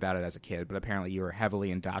never heard about it as a kid, but apparently you were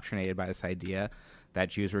heavily indoctrinated by this idea that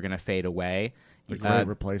Jews were going to fade away. The Great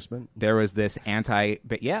Replacement. There was this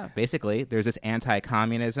basically, there's this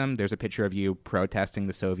anti-communism. There's a picture of you protesting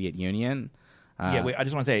the Soviet Union. I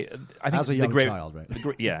just want to say, I think as a young child, right?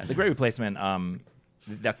 The Great Replacement.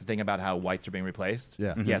 That's the thing about how whites are being replaced.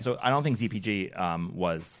 Yeah, yeah. So I don't think ZPG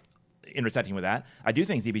was intersecting with that. I do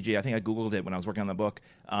think ZPG. I think I googled it when I was working on the book.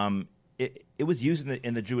 It was used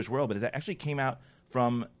in the Jewish world, but it actually came out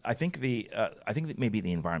from I think maybe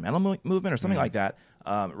the environmental movement or something like that,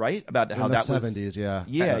 right? About how that was 70s,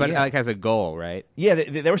 yeah, but like as a goal, right? Yeah,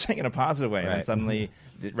 they were saying it in a positive way, right. And then suddenly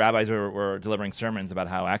the rabbis were delivering sermons about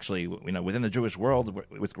how actually within the Jewish world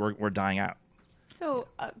we're dying out. So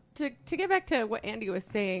to get back to what Andy was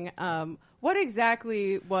saying, what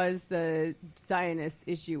exactly was the Zionist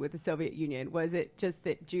issue with the Soviet Union? Was it just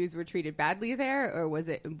that Jews were treated badly there, or was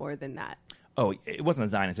it more than that? Oh, it wasn't a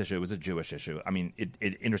Zionist issue; it was a Jewish issue. I mean,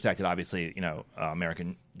 it intersected obviously.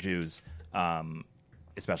 American Jews,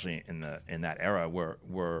 especially in that era,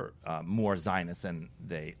 were more Zionist than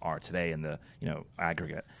they are today in the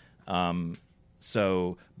aggregate. But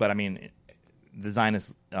I mean, the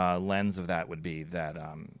Zionist lens of that would be that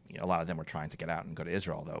a lot of them were trying to get out and go to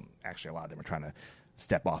Israel, though actually a lot of them were trying to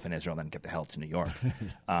step off in Israel and then get the hell to New York,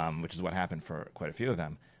 which is what happened for quite a few of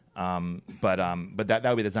them. But that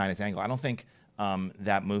would be the Zionist angle. I don't think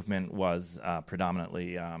that movement was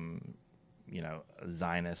predominantly a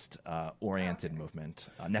Zionist oriented movement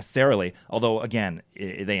necessarily, although again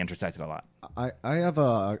they intersected a lot. I have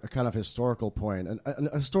a kind of historical point,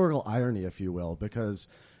 a historical irony, if you will, because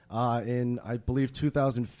in, I believe,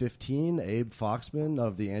 2015, Abe Foxman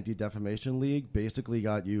of the Anti-Defamation League basically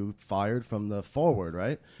got you fired from the Forward,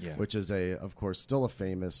 right? Yeah. Which is, of course, still a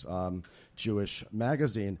famous Jewish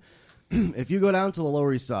magazine. If you go down to the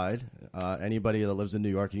Lower East Side, anybody that lives in New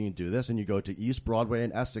York, you can do this, and you go to East Broadway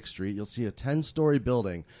and Essex Street, you'll see a 10-story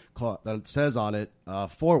building that says on it,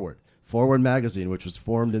 Forward magazine, which was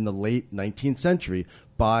formed in the late 19th century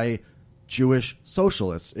by Jewish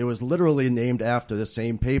socialists. It was literally named after the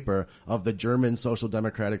same paper of the German Social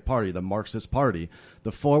Democratic Party, the Marxist Party.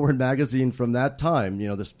 The Forward magazine from that time,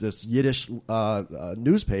 this Yiddish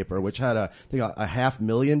newspaper, which had I think a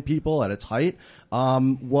 500,000 people at its height,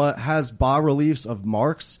 what has bas-reliefs of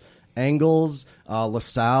Marx, Engels,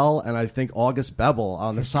 LaSalle, and I think August Bebel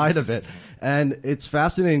on the side of it. And it's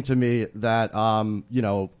fascinating to me that,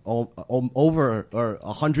 over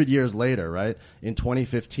 100 years later, right, in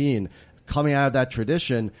 2015, coming out of that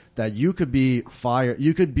tradition, that you could be fired,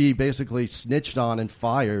 you could be basically snitched on and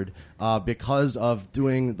fired because of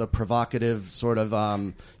doing the provocative sort of,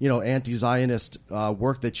 anti-Zionist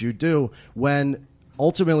work that you do, when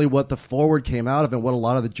ultimately what the Forward came out of and what a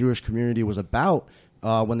lot of the Jewish community was about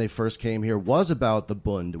when they first came here was about the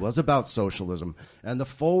Bund, was about socialism. And the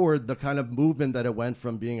Forward, the kind of movement that it went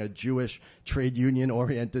from being a Jewish trade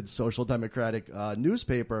union-oriented social democratic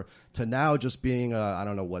newspaper to now just being, I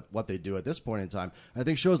don't know what they do at this point in time, I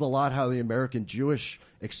think shows a lot how the American Jewish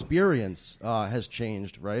experience has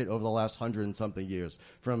changed, right, over the last 100 and something years.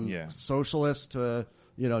 From socialist to,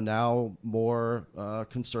 now more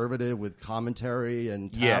conservative with commentary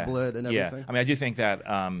and tablet and everything. Yeah, I mean, I do think that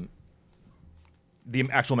the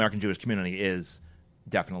actual American Jewish community is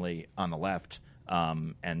definitely on the left,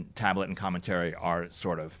 and tablet and commentary are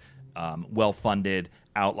sort of well-funded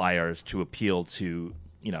outliers to appeal to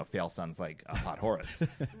fail sons like Hot Horace.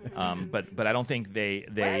 But I don't think they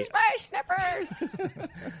Where's my snippers?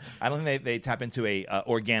 I don't think they tap into a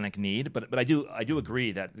organic need. But I do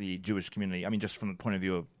agree that the Jewish community, I mean, just from the point of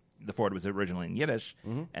view of the Forward was originally in Yiddish,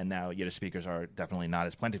 and now Yiddish speakers are definitely not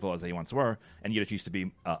as plentiful as they once were. And Yiddish used to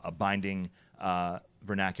be a binding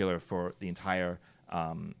vernacular for the entire,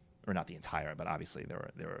 or not the entire, but obviously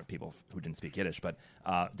there were people who didn't speak Yiddish. But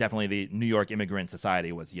definitely the New York immigrant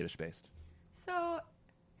society was Yiddish based. So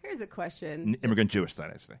here's a question. Immigrant Jewish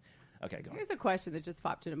society, I should say. Okay, go on. Here's a question that just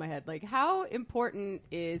popped into my head. Like, how important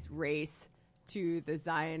is race to the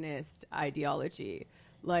Zionist ideology?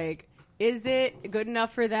 Like, is it good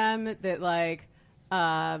enough for them that, like,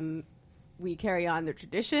 we carry on the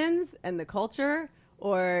traditions and the culture?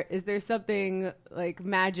 Or is there something, like,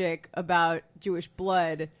 magic about Jewish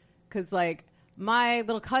blood? Because, like, my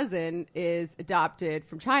little cousin is adopted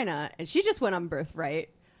from China, and she just went on birthright.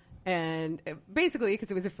 And basically, because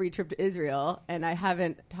it was a free trip to Israel, and I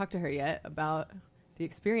haven't talked to her yet about the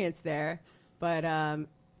experience there. But I'm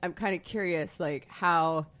kind of curious, like,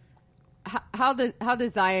 how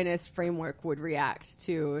the Zionist framework would react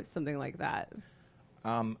to something like that.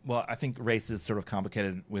 Well, I think race is sort of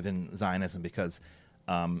complicated within Zionism because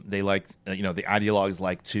they like, the ideologues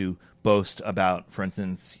like to boast about, for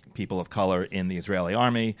instance, people of color in the Israeli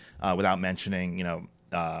army without mentioning,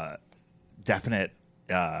 definite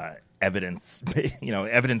evidence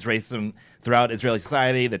racism throughout Israeli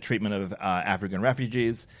society, the treatment of African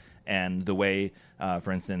refugees, and the way,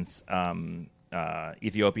 for instance,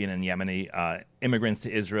 Ethiopian and Yemeni immigrants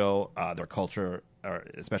to Israel, their culture, or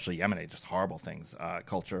especially Yemeni, just horrible things,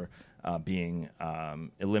 culture being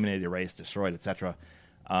eliminated, erased, destroyed, etc.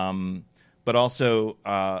 But also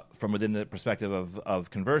from within the perspective of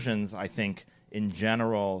conversions, I think in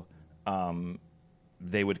general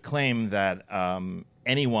they would claim that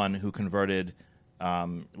anyone who converted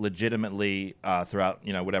legitimately throughout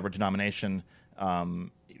whatever denomination,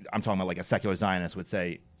 I'm talking about like a secular Zionist would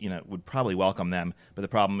say, would probably welcome them. But the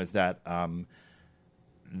problem is that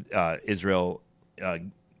Israel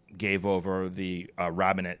gave over the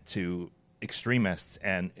rabbinate to extremists,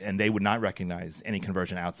 and they would not recognize any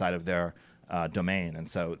conversion outside of their domain. And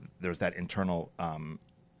so there's that internal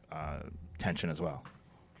tension as well.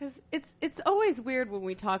 Because it's always weird when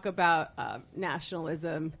we talk about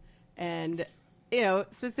nationalism and,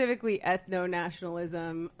 specifically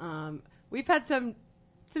ethno-nationalism. We've had some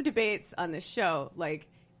debates on this show, like,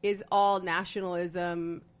 is all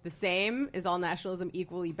nationalism the same? Is all nationalism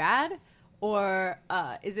equally bad? Or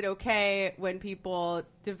is it okay when people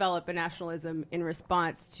develop a nationalism in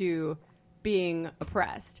response to being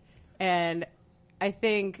oppressed? And I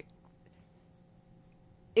think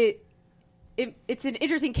it's an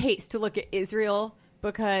interesting case to look at Israel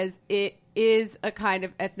because it is a kind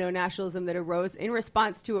of ethno-nationalism that arose in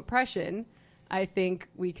response to oppression. I think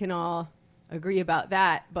we can all agree about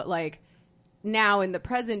that. But, like, now in the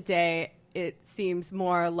present day, it seems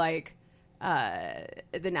more like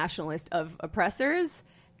the nationalist of oppressors.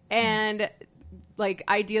 And, like,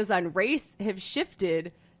 ideas on race have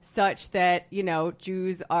shifted such that,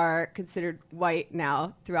 Jews are considered white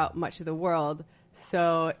now throughout much of the world.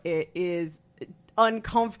 So it is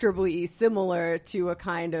uncomfortably similar to a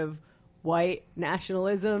kind of white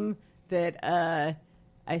nationalism that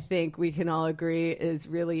I think we can all agree is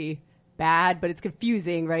really bad, but it's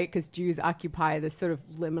confusing, right? Because Jews occupy this sort of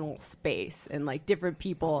liminal space, and like different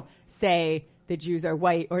people say that Jews are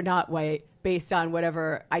white or not white based on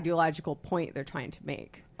whatever ideological point they're trying to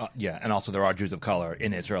make. Yeah, and also there are Jews of color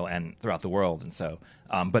in Israel and throughout the world, and so,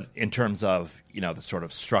 but in terms of the sort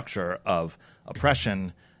of structure of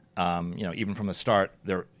oppression, even from the start,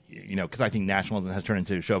 there, because I think nationalism has turned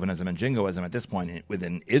into chauvinism and jingoism at this point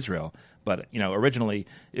within Israel, but originally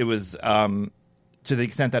it was to the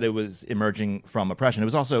extent that it was emerging from oppression. It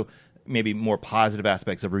was also maybe more positive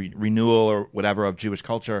aspects of renewal or whatever of Jewish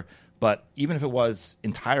culture. But even if it was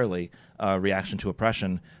entirely a reaction to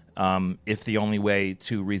oppression, If the only way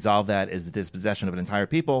to resolve that is the dispossession of an entire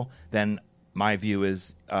people, then my view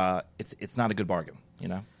is it's not a good bargain.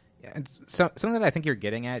 Yeah, and something that I think you're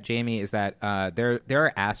getting at, Jamie, is that there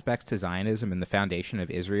are aspects to Zionism and the foundation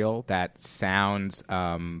of Israel that sounds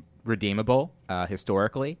redeemable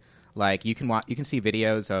historically. Like you can see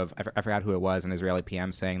videos of I forgot who it was, an Israeli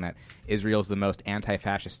PM saying that Israel's the most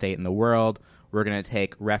anti-fascist state in the world. We're going to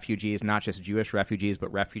take refugees, not just Jewish refugees,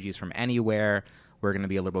 but refugees from anywhere. We're going to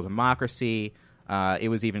be a liberal democracy. It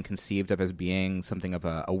was even conceived of as being something of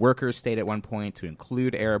a workers' state at one point to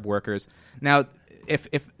include Arab workers. Now, if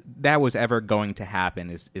that was ever going to happen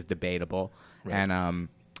is debatable. Right. And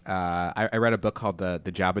I read a book called the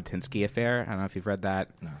Jabotinsky Affair. I don't know if you've read that.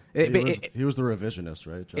 No. He was the revisionist,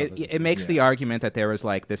 right? It makes the argument that there was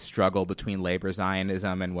like this struggle between labor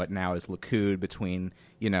Zionism and what now is Likud, between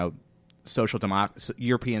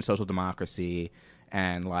European social democracy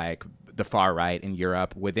and like the far right in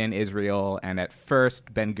Europe within Israel. And at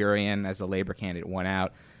first, Ben Gurion as a labor candidate won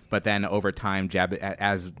out, but then over time,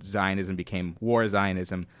 as Zionism became war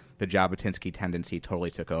Zionism, the Jabotinsky tendency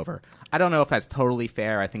totally took over. I don't know if that's totally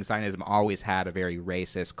fair. I think Zionism always had a very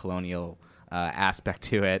racist, colonial aspect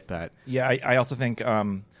to it. But yeah, I also think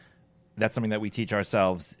that's something that we teach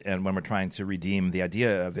ourselves, and when we're trying to redeem the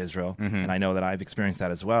idea of Israel, and I know that I've experienced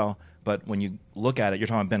that as well. But when you look at it, you're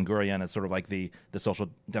talking about Ben Gurion as sort of like the social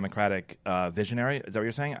democratic visionary. Is that what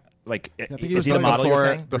you're saying? Like, is he the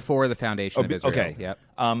model before the foundation of Israel? Okay. Yep.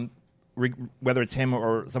 Whether it's him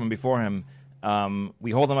or someone before him, we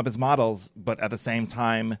hold them up as models, but at the same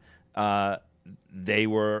time, they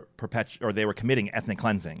were committing ethnic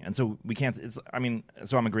cleansing, and so we can't.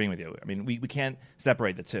 So I'm agreeing with you. I mean, we can't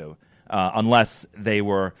separate the two unless they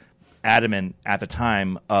were adamant at the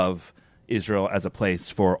time of Israel as a place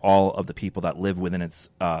for all of the people that live within its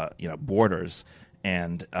borders,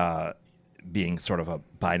 and being sort of a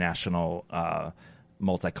binational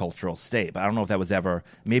multicultural state. But I don't know if that was ever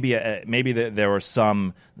maybe there were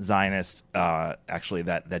some Zionists actually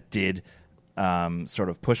that did sort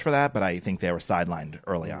of push for that, but I think they were sidelined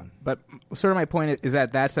early on. But sort of my point is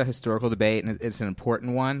that that's a historical debate, and it's an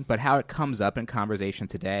important one, but how it comes up in conversation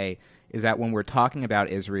today is that when we're talking about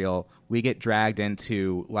Israel, we get dragged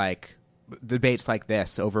into like debates like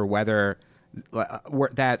this over whether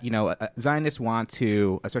that Zionists want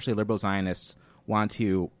to, especially liberal Zionists, want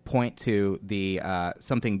to point to the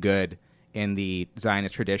something good in the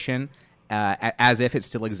Zionist tradition as if it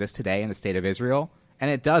still exists today in the state of Israel, and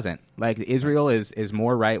it doesn't. Like, Israel is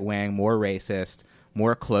more right-wing, more racist,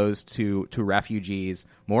 more closed to refugees,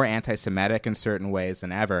 more anti-Semitic in certain ways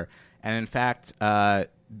than ever. And in fact,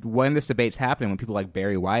 when this debate's happening, when people like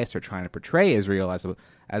Barry Weiss are trying to portray Israel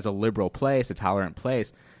as a liberal place, a tolerant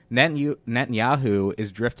place, Netanyahu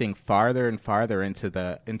is drifting farther and farther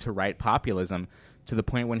into right populism, to the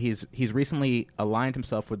point when he's recently aligned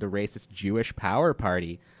himself with the racist Jewish Power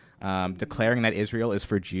Party, declaring that Israel is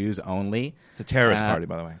for Jews only. It's a terrorist party,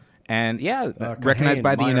 by the way. And recognized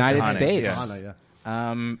by the United States. Yeah.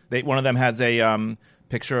 One of them has a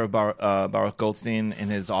picture of Baruch Goldstein in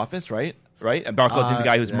his office, right? And Baruch Goldstein's the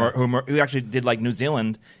guy who actually did like New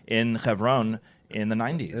Zealand in Hebron in the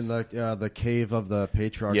 90s. In the cave of the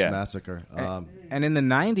Patriarchs massacre. And in the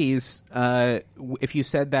 90s, if you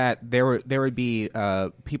said that there would be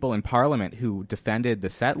people in Parliament who defended the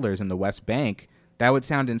settlers in the West Bank, that would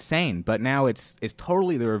sound insane. But now it's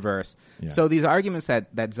totally the reverse. Yeah. So these arguments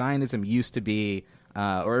that Zionism used to be,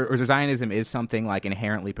 or Zionism is something like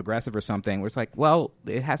inherently progressive or something, where it's like, well,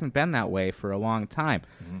 it hasn't been that way for a long time.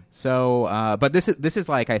 Mm-hmm. So, but this is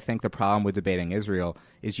like, I think the problem with debating Israel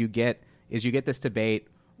is you get this debate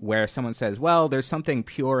where someone says, well, there's something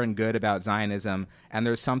pure and good about Zionism, and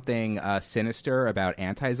there's something sinister about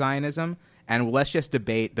anti-Zionism, and let's just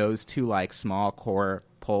debate those two like small core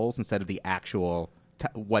poles instead of the actual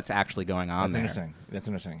what's actually going on there. That's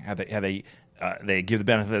interesting. How they give the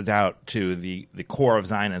benefit of the doubt to the core of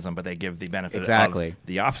Zionism, but they give the benefit of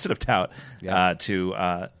the opposite of doubt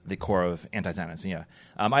to the core of anti-Zionism. Yeah.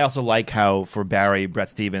 I also like how for Barry, Brett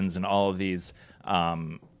Stevens, and all of these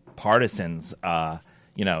partisans,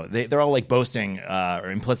 they're all like boasting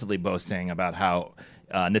or implicitly boasting about how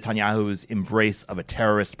Netanyahu's embrace of a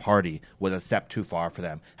terrorist party was a step too far for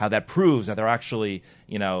them. How that proves that they're actually,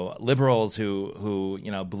 liberals who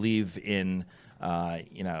believe in,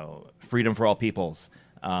 freedom for all peoples.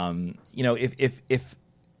 If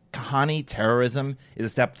Kahani terrorism is a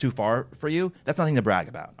step too far for you, that's nothing to brag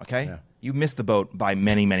about. Okay. Yeah. You missed the boat by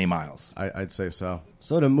many, many miles. I'd say so.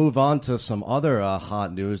 So to move on to some other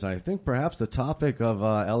hot news, I think perhaps the topic of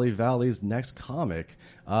Ellie Valley's next comic,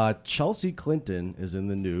 Chelsea Clinton is in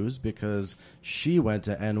the news because she went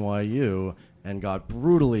to NYU and got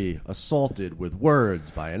brutally assaulted with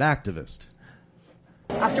words by an activist.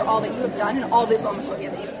 After all that you have done and all this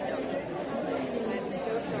homophobia that you have sowed. I'm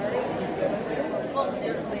so sorry. Well,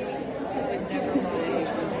 certainly it was never my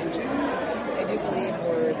intention. I do believe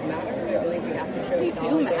words matter. I believe we have to show They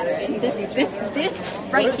do matter. And this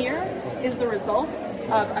right here is the result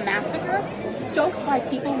of a massacre stoked by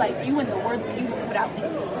people like you and the words that you put out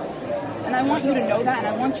into the world. And I want you to know that, and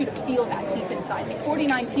I want you to feel that deep inside.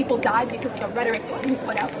 49 people died because of the rhetoric that you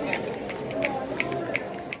put out there.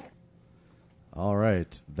 All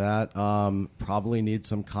right. That probably needs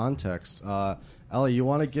some context. Ellie, you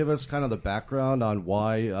want to give us kind of the background on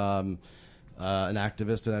why an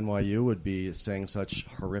activist at NYU would be saying such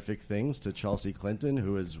horrific things to Chelsea Clinton,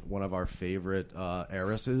 who is one of our favorite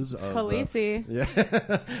heiresses of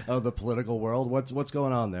of the political world? What's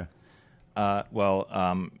going on there?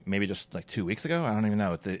 Maybe just like 2 weeks ago. I don't even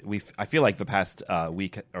know. I feel like the past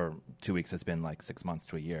week or 2 weeks has been like 6 months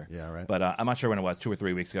to a year. Yeah, right. But I'm not sure when it was, 2 or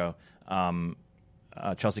 3 weeks ago.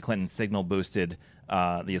 Chelsea Clinton signal boosted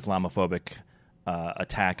the Islamophobic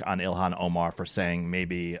attack on Ilhan Omar for saying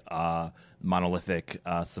maybe monolithic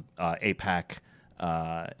AIPAC,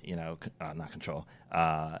 not control,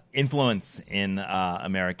 influence in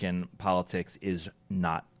American politics is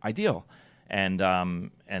not ideal. And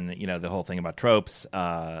the whole thing about tropes,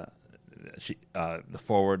 the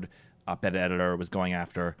Forward op-ed editor was going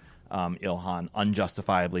after Ilhan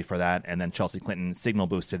unjustifiably for that, and then Chelsea Clinton signal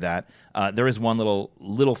boosted that. There is one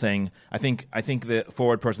little thing. I think the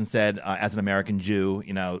Forward person said, as an American Jew,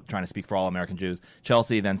 trying to speak for all American Jews.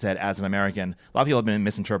 Chelsea then said, as an American. A lot of people have been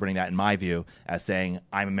misinterpreting that, in my view, as saying,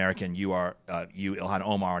 I'm American, you Ilhan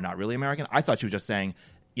Omar are not really American. I thought she was just saying,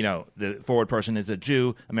 the Forward person is a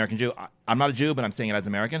Jew, American Jew. I'm not a Jew, but I'm saying it as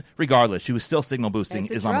American. Regardless, she was still signal boosting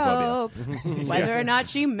Islamophobia. Whether or not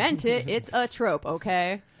she meant it, it's a trope,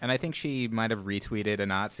 okay? And I think she might have retweeted a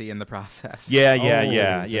Nazi in the process. Yeah.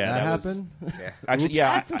 Did that happen? Actually,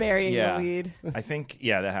 That's burying the lead. I think,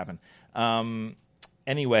 that happened.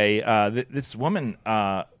 Anyway, this woman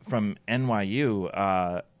from NYU,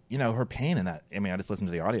 her pain in that. I mean, I just listened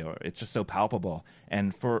to the audio. It's just so palpable.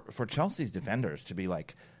 And for Chelsea's defenders to be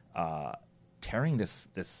like tearing this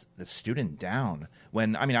student down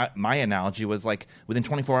when, my analogy was like within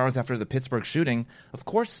 24 hours after the Pittsburgh shooting, of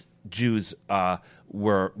course Jews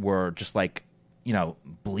were just like,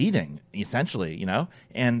 bleeding essentially,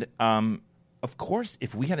 and of course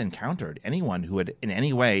if we had encountered anyone who had in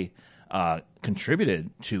any way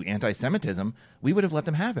contributed to anti-Semitism, we would have let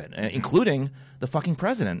them have it, including the fucking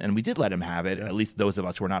president. And we did let him have it, at least those of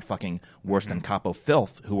us who are not fucking worse than Capo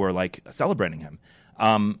Filth, who were like celebrating him.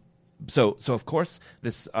 So of course,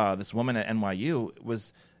 this woman at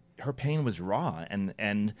NYU her pain was raw,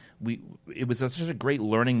 and it was such a great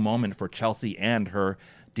learning moment for Chelsea and her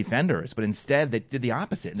defenders, but instead they did the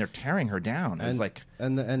opposite and they're tearing her down. It's like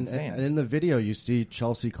and in the video you see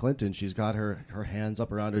Chelsea Clinton, she's got her hands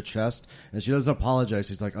up around her chest and she doesn't apologize.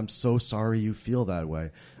 She's like, I'm so sorry you feel that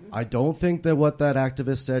way. I don't think that what that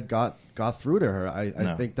activist said got through to her.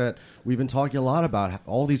 I think that we've been talking a lot about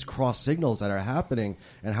all these cross signals that are happening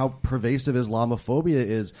and how pervasive Islamophobia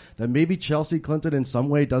is, that maybe Chelsea Clinton in some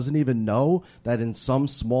way doesn't even know that in some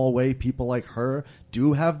small way people like her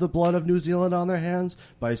do have the blood of New Zealand on their hands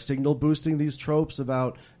by signal boosting these tropes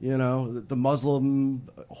about, the Muslim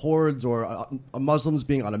hordes or Muslims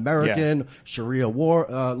being un-American, Sharia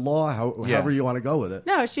law, however you want to go with it.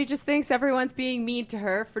 No, she just thinks everyone's being mean to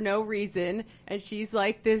her for no reason, and she's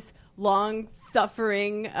like this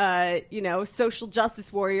long-suffering, social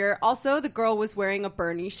justice warrior. Also, the girl was wearing a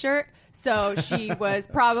Bernie shirt, so she was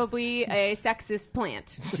probably a sexist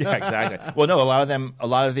plant. Yeah, exactly. Well, no, a lot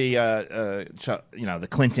of the the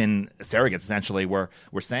Clinton surrogates essentially were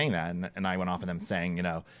saying that, and I went off of them saying,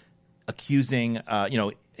 accusing,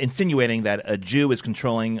 insinuating that a Jew is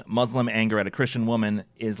controlling Muslim anger at a Christian woman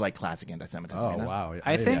is like classic anti-Semitism. Oh, wow.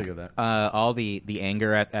 I think all the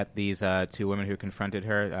anger at these two women who confronted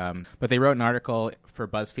her, but they wrote an article for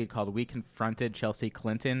BuzzFeed called "We Confronted Chelsea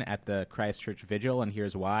Clinton at the Christchurch Vigil, and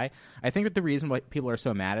Here's Why." I think that the reason why people are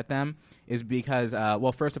so mad at them is because,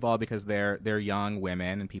 first of all, because they're young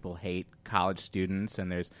women and people hate college students and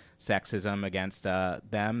there's sexism against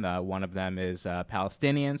them. One of them is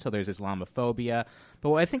Palestinian, so there's Islamophobia.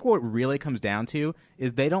 But I think what really comes down to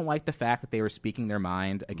is they don't like the fact that they were speaking their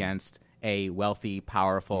mind against a wealthy,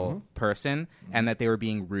 powerful person, and that they were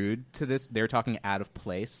being rude to this. They were talking out of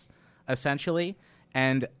place, essentially.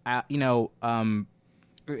 And,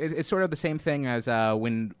 it's sort of the same thing as why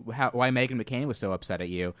Meghan McCain was so upset at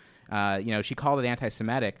you. She called it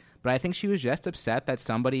anti-Semitic, but I think she was just upset that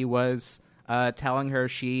somebody was telling her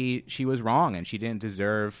she was wrong and she didn't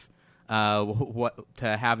deserve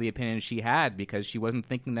to have the opinion she had because she wasn't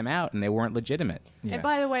thinking them out and they weren't legitimate. Yeah. And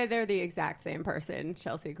by the way, they're the exact same person,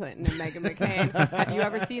 Chelsea Clinton and Meghan McCain. Have you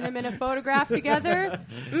ever seen them in a photograph together?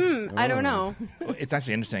 I don't know. It's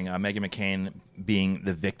actually interesting. Meghan McCain being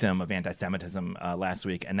the victim of anti-Semitism last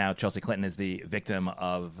week, and now Chelsea Clinton is the victim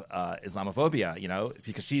of Islamophobia,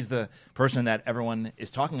 because she's the person that everyone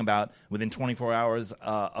is talking about within 24 hours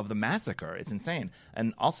of the massacre. It's insane.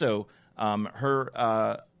 And also,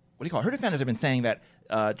 her defenders have been saying that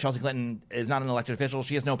Chelsea Clinton is not an elected official.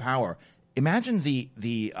 She has no power. Imagine the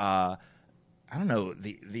last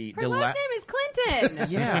name is Clinton.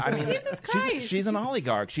 Yeah, I mean, Jesus Christ. she's an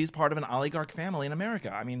oligarch. She's part of an oligarch family in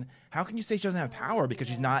America. I mean, how can you say she doesn't have power because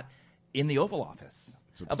she's not in the Oval Office?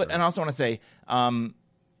 And I also want to say,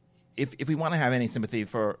 if we want to have any sympathy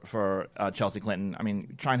for Chelsea Clinton, I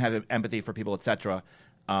mean, try and have empathy for people, etc.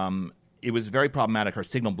 It was very problematic, her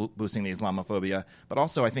signal boosting the Islamophobia, but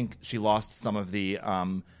also I think she lost some of the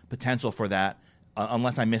potential for that,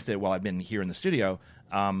 unless I missed it while I've been here in the studio,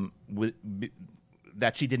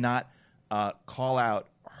 that she did not call out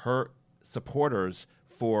her supporters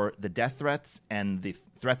for the death threats and the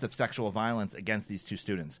threats of sexual violence against these two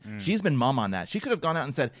students. She's been mum on that. She could have gone out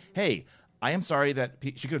and said, hey, I am sorry that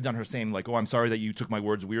she could have done her same, like, oh, I'm sorry that you took my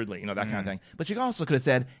words weirdly, that kind of thing. But she also could have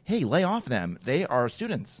said, hey, lay off them. They are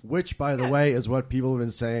students. Which, by the way, is what people have been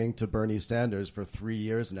saying to Bernie Sanders for 3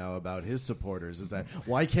 years now about his supporters, is that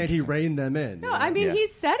why can't he rein them in? No, I mean,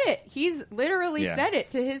 he's said it. He's literally said it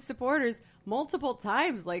to his supporters multiple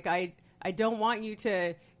times. Like, I don't want you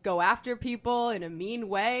to go after people in a mean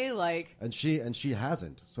way, like. And she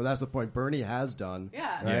hasn't. So that's the point. Bernie has done,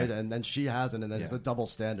 right? Yeah. And then she hasn't, and then there's a double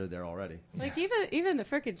standard there already. Like even the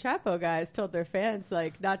frickin' Chapo guys told their fans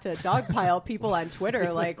like not to dogpile people on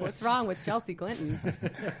Twitter. Like, what's wrong with Chelsea Clinton?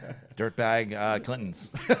 Dirtbag Clintons.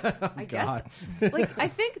 I guess. Like, I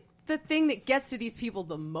think the thing that gets to these people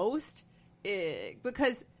the most is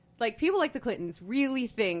because like people like the Clintons really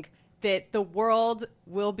think that the world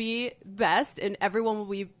will be best and everyone will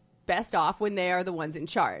be best off when they are the ones in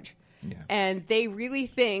charge. Yeah. And they really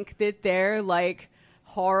think that their like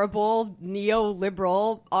horrible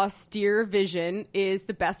neoliberal austere vision is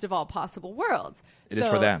the best of all possible worlds. It is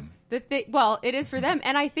for them. It is for them.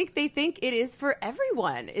 And I think they think it is for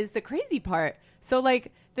everyone is the crazy part. So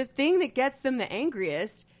like the thing that gets them the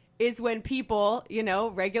angriest is when people,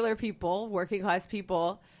 regular people, working class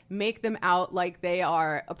people, make them out like they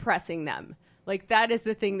are oppressing them. Like that is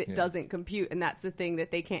the thing that doesn't compute, and that's the thing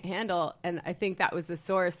that they can't handle. And I think that was the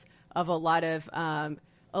source of a lot of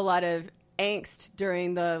angst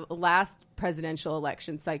during the last presidential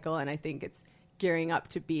election cycle. And I think it's gearing up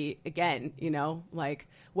to be again. Like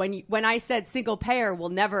when I said single payer will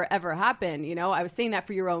never ever happen. I was saying that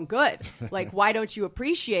for your own good. Like why don't you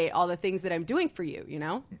appreciate all the things that I'm doing for you?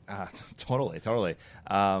 Totally.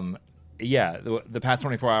 The past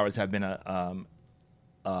 24 hours have been an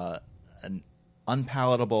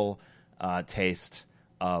unpalatable taste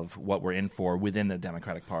of what we're in for within the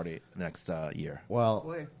Democratic Party next year.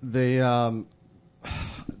 Well,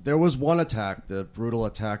 there was one attack, the brutal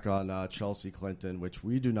attack on Chelsea Clinton, which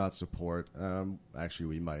we do not support. Actually,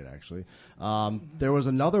 we might, actually. There was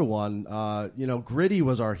another one. Gritty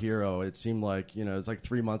was our hero. It seemed like, it's like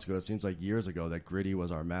 3 months ago. It seems like years ago that Gritty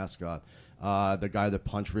was our mascot. The guy that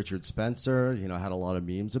punched Richard Spencer, had a lot of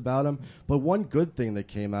memes about him. But one good thing that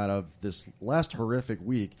came out of this last horrific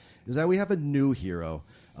week is that we have a new hero.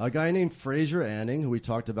 A guy named Fraser Anning, who we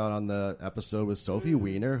talked about on the episode with Sophie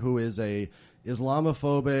Weiner, who is a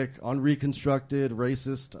Islamophobic, unreconstructed,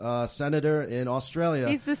 racist senator in Australia.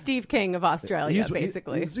 He's the Steve King of Australia,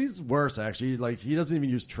 basically. He's worse, actually. Like, he doesn't even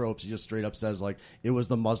use tropes. He just straight up says, like, it was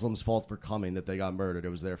the Muslims' fault for coming, that they got murdered. It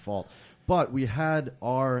was their fault. But we had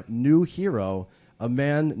our new hero, a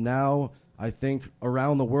man now, I think,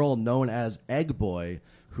 around the world known as Egg Boy,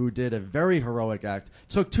 who did a very heroic act.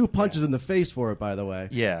 Took 2 punches in the face for it, by the way.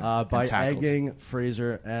 Yeah. By egging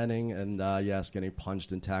Fraser Anning and, getting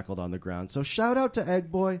punched and tackled on the ground. So shout out to Egg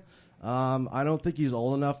Boy. I don't think he's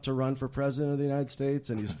old enough to run for president of the United States,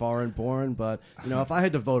 and he's foreign born. But, if I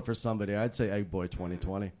had to vote for somebody, I'd say Egg Boy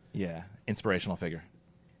 2020. Yeah. Inspirational figure.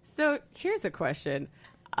 So here's a question.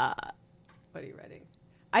 What are you writing?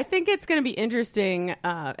 I think it's going to be interesting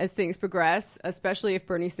as things progress, especially if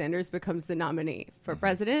Bernie Sanders becomes the nominee for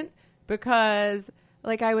president, because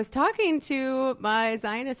like I was talking to my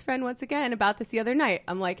Zionist friend once again about this the other night.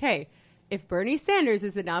 I'm like, hey, if Bernie Sanders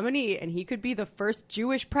is the nominee and he could be the first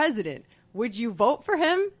Jewish president, would you vote for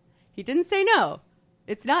him? He didn't say no.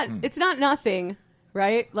 It's not nothing,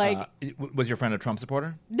 right? Like, was your friend a Trump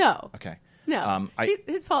supporter? No. Okay. No,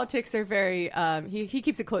 his politics are very. He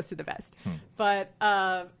keeps it close to the vest, but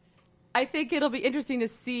I think it'll be interesting to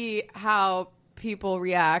see how people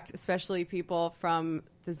react, especially people from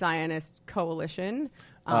the Zionist coalition.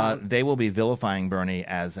 They will be vilifying Bernie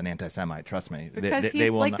as an anti-Semite. Trust me, Because they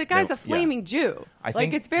he's will like not, the guy's they- a flaming Jew. I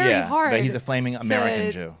think it's very hard. But he's a flaming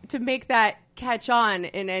American Jew. To make that catch on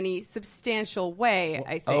in any substantial way.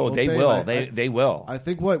 I think. Oh, they Babe, will. They will. I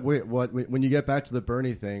think when you get back to the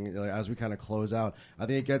Bernie thing, as we kind of close out, I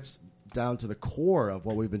think it gets down to the core of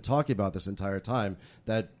what we've been talking about this entire time,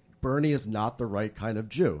 that Bernie is not the right kind of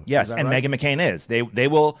Jew. Yes, Is that and right? Meghan McCain is. They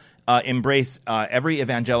will embrace every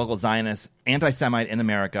evangelical Zionist anti-Semite in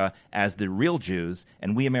America as the real Jews,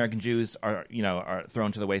 and we American Jews are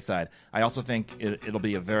thrown to the wayside. I also think it'll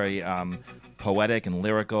be a very poetic and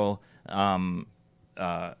lyrical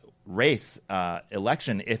race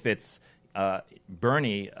election if it's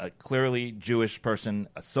Bernie, a clearly Jewish person,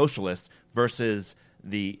 a socialist, versus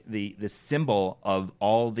the symbol of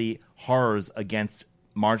all the horrors against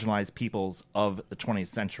marginalized peoples of the 20th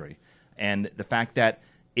century. And the fact that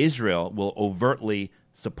Israel will overtly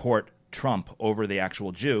support Trump over the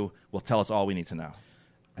actual Jew will tell us all we need to know.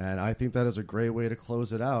 And I think that is a great way to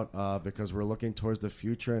close it out because we're looking towards the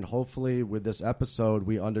future. And hopefully with this episode,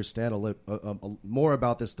 we understand more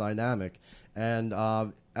about this dynamic. And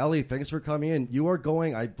Ellie, thanks for coming in. You are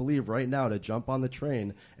going, I believe, right now to jump on the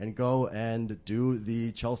train and go and do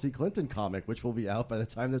the Chelsea Clinton comic, which will be out by the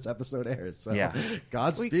time this episode airs. So Yeah.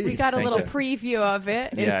 Godspeed. We got a Thank little you. preview of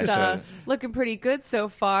it. Yeah, It's I showed it. looking pretty good so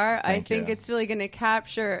far. I Thank think you. it's really going to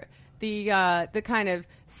capture the kind of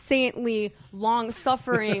saintly,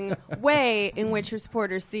 long-suffering way in which her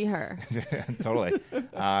supporters see her. Totally.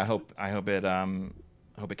 I hope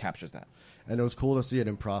it captures that. And it was cool to see it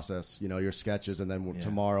in process, your sketches. And then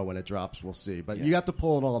tomorrow when it drops, we'll see. But Yeah. you have to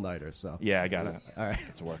pull an all-nighter. So Yeah, I got it. All right.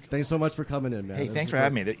 It's work. Thanks so much for coming in, man. Hey, This thanks was for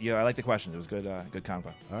having great. me. I like the questions. It was good. Good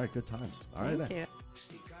convo. All right, good times. All right, man. Thank you.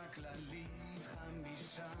 שתיקה כללית,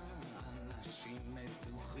 5 אנשים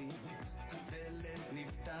מתוחים, הדלת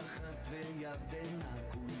נפתחת וירדנה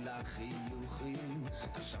כולה חיוכים,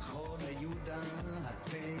 השחור ליהודה,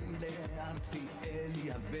 התה לארציאל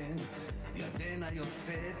יבן, ירדנה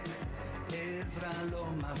יוצאת, עזרא לא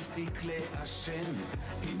מפסיק לעשן,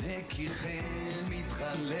 הנה כי כן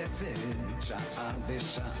מתחלפת שעה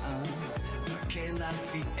בשעה, זקן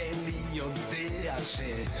ארציאלי יודע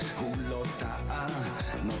שהוא לא טעה,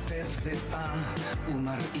 נוטף זרעה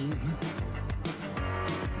ומרעים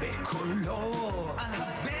בקולו על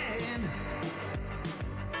הבן,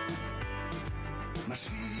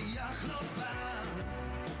 משיח לא בא,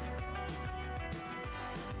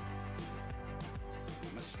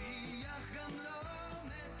 משיח גם לא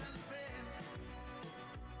מטלפן.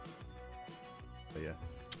 Yeah.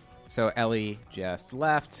 So Ellie just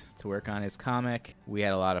left to work on his comic. We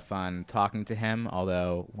had a lot of fun talking to him,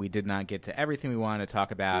 although we did not get to everything we wanted to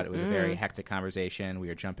talk about. It was a very hectic conversation. We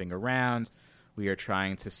were jumping around. We were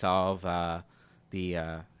trying to solve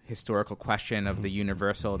the historical question of the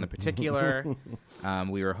universal in the particular.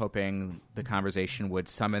 We were hoping the conversation would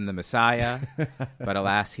summon the Messiah, but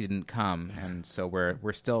alas, he didn't come. And so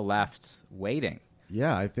we're still left waiting.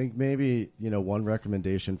 Yeah, I think maybe, one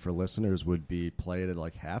recommendation for listeners would be play it at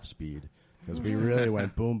like half speed because we really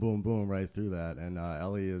went boom, boom, boom right through that. And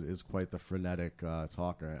Ellie is quite the frenetic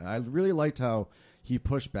talker. And I really liked how he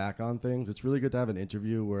pushed back on things. It's really good to have an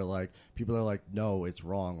interview where like people are like, no, it's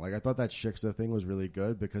wrong. Like I thought that Shiksa thing was really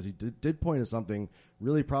good because he did point to something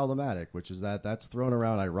really problematic, which is that's thrown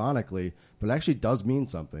around ironically, but it actually does mean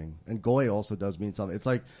something. And Goy also does mean something. It's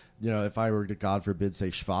like, if I were to, God forbid,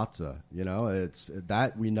 say Schwarze, it's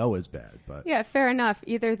that we know is bad. But Yeah, fair enough.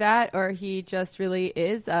 Either that or he just really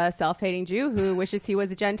is a self-hating Jew who wishes he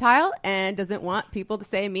was a Gentile and doesn't want people to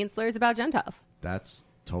say mean slurs about Gentiles. that's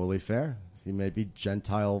totally fair. He may be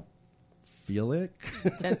Gentile-philic.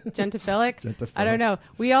 Gentophilic? I don't know.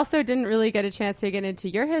 We also didn't really get a chance to get into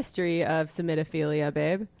your history of Semitophilia,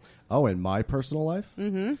 babe. Oh, in my personal life?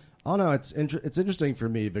 Mm-hmm. Oh, no, it's interesting for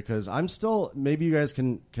me because I'm still, maybe you guys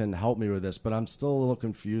can help me with this, but I'm still a little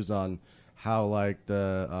confused on how like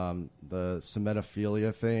the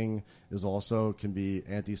Semitophilia thing is also can be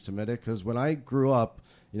anti-Semitic. Because when I grew up,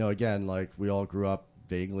 again, like we all grew up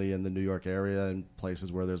vaguely in the New York area and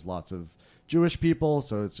places where there's lots of Jewish people,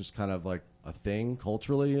 so it's just kind of like a thing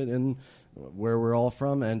culturally in where we're all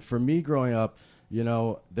from. And for me growing up,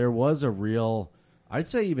 there was a real, I'd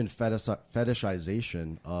say even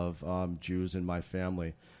fetishization of Jews in my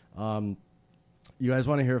family. You guys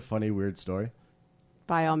want to hear a funny, weird story?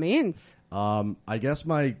 By all means. I guess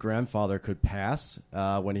my grandfather could pass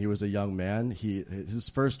when he was a young man. His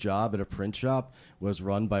first job at a print shop was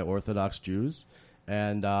run by Orthodox Jews.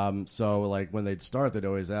 And so, like, when they'd start, they'd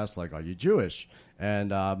always ask, like, are you Jewish? And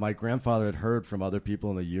my grandfather had heard from other people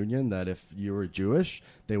in the union that if you were Jewish,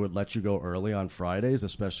 they would let you go early on Fridays,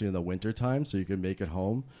 especially in the wintertime, so you could make it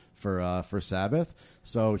home for Sabbath.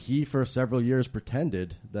 So he, for several years,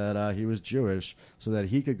 pretended that he was Jewish so that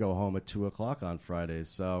he could go home at 2 o'clock on Fridays.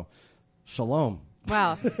 So, shalom.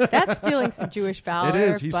 Wow, that's stealing some Jewish valor. It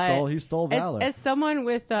is. He but stole valor. As someone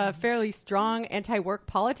with fairly strong anti-work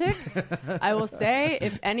politics, I will say,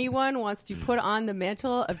 if anyone wants to put on the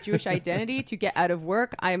mantle of Jewish identity to get out of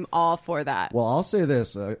work, I'm all for that. Well, I'll say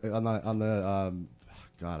this on the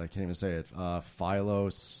God, I can't even say it.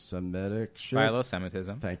 Philo-Semitic shit.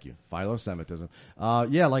 Philo-Semitism. Thank you. Philo-Semitism.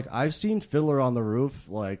 Yeah, like I've seen Fiddler on the Roof,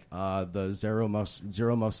 like the Zero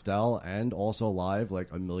Mostel, and also live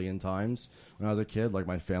like a million times when I was a kid. Like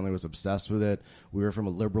my family was obsessed with it. We were from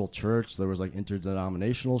a liberal church. So there was like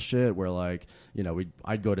interdenominational shit where like, you know,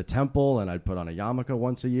 I'd go to temple and I'd put on a yarmulke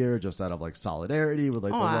once a year just out of like solidarity with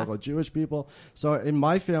like the local Jewish people. So in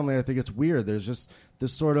my family, I think it's weird. There's just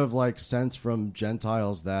this sort of like sense from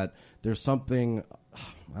Gentiles that there's something,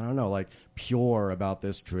 I don't know, like pure about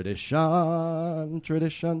this tradition.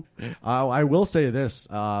 I will say this,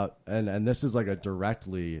 and this is like a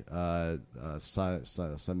directly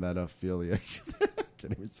Semetophilic,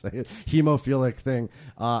 can't even say it, hemophilic thing.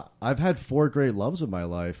 I've had 4 great loves of my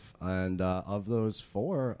life, and of those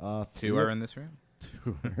 4, 2 are in this room.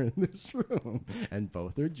 2 are in this room, and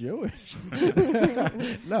both are Jewish.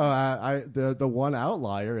 No, the one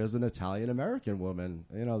outlier is an Italian American woman.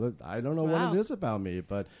 You know, I don't know what it is about me,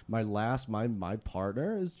 but my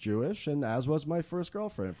partner is Jewish, and as was my first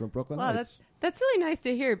girlfriend from Brooklyn Heights. That's really nice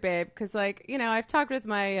to hear, babe, because, like, you know, I've talked with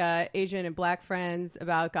my Asian and black friends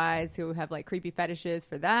about guys who have, like, creepy fetishes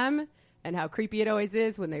for them and how creepy it always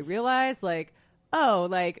is when they realize, like, oh,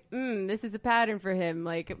 like, this is a pattern for him.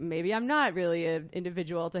 Like, maybe I'm not really an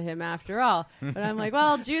individual to him after all. But I'm like,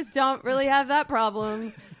 well, Jews don't really have that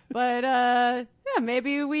problem. But, yeah,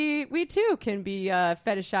 maybe we too can be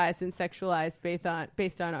fetishized and sexualized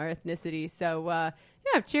based on our ethnicity. So,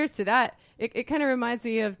 yeah, cheers to that. It kind of reminds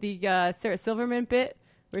me of the Sarah Silverman bit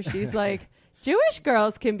where she's like, Jewish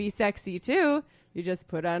girls can be sexy too. You just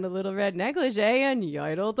put on a little red negligee and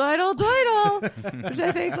yoidle, doidle, doidle, which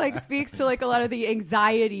I think like speaks to like a lot of the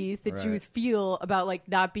anxieties that Jews feel about like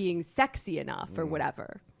not being sexy enough or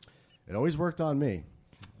whatever. It always worked on me.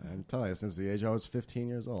 I'm telling you, since the age I was 15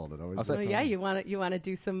 years old, it always worked on me. You want to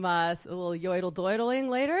do some a little yoidle doidling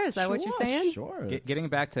later? Is that what you're saying? Sure. Getting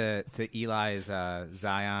back to Eli's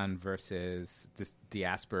Zion versus just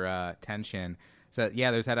diaspora tension. So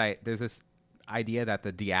yeah, there's this idea that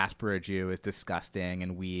the diaspora Jew is disgusting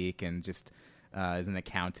and weak and just is an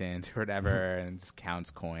accountant or whatever and just counts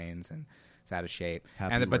coins and is out of shape.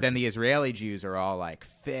 But then the Israeli Jews are all like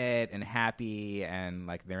fit and happy and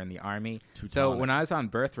like they're in the army. Teutonic. So when I was on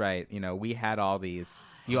Birthright, you know, we had all these.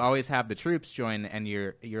 You always have the troops join, and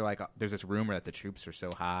you're like, there's this rumor that the troops are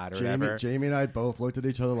so hot or whatever. Jamie and I both looked at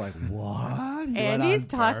each other like, what? And he's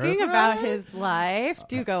talking about his life.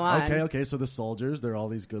 Do go on. Okay. So the soldiers, they're all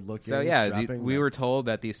these good-looking. So yeah, we were told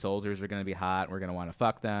that these soldiers are going to be hot. We're going to want to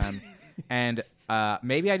fuck them, and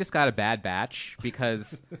maybe I just got a bad batch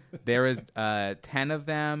because there was 10 of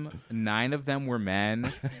them, 9 of them were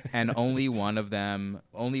men, and only one of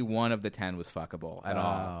the 10 was fuckable at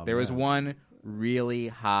all. There was one really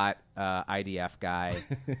hot IDF guy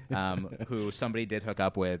who somebody did hook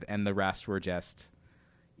up with, and the rest were just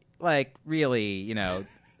like really, you know,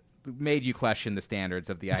 made you question the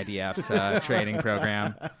standards of the IDF's training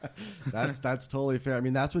program. That's totally fair. I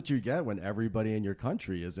mean, that's what you get when everybody in your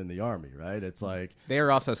country is in the army, right? It's like they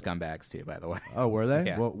were also scumbags too, by the way. Oh, were they?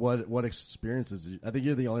 Yeah. What experiences? I think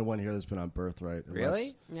you're the only one here that's been on Birthright.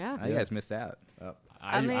 Really? Yeah. You guys missed out.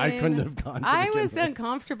 I couldn't have gone. I was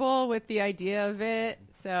uncomfortable with the idea of it,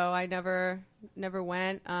 so I never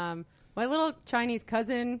went. My little Chinese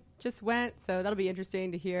cousin just went, so that'll be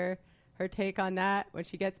interesting to hear her take on that when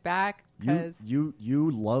she gets back.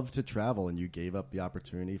 You love to travel, and you gave up the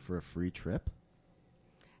opportunity for a free trip.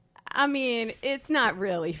 I mean, it's not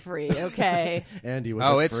really free, okay? Andy,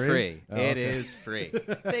 was it's free. Oh, it okay. is free.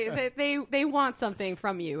 They want something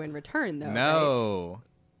from you in return, though. No. Right?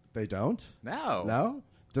 They don't? No.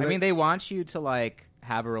 Do I mean, they want you to like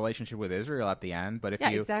have a relationship with Israel at the end, but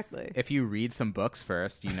if you read some books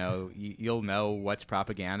first, you know, you'll know what's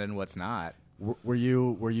propaganda and what's not. Were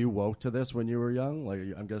you woke to this when you were young? Like,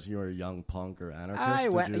 I'm guessing you were a young punk or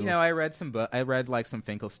anarchist. I read some book. I read like some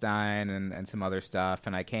Finkelstein and some other stuff,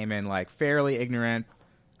 and I came in like fairly ignorant,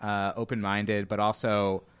 open-minded, but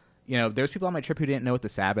also, you know, there's people on my trip who didn't know what the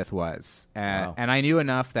Sabbath was, and I knew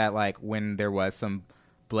enough that like when there was some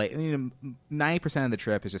blatant. 90% of the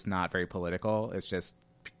trip is just not very political. It's just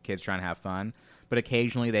kids trying to have fun. But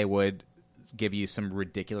occasionally they would give you some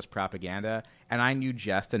ridiculous propaganda, and I knew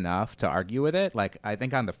just enough to argue with it. Like, I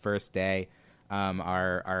think on the first day,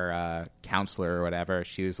 our counselor or whatever,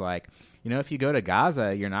 she was like, if you go to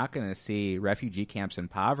Gaza, you're not going to see refugee camps and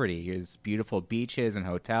poverty. There's beautiful beaches and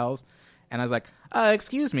hotels. And I was like,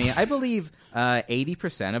 excuse me, I believe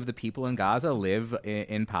 80% of the people in Gaza live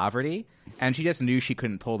in poverty. And she just knew she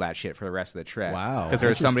couldn't pull that shit for the rest of the trip. Wow. Because there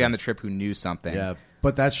was somebody on the trip who knew something. Yeah,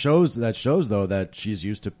 but that shows though that she's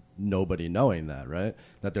used to nobody knowing that, right?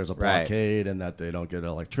 That there's a blockade and that they don't get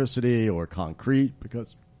electricity or concrete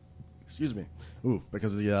because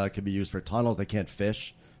it can be used for tunnels. They can't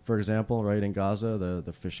fish, for example, right, in Gaza.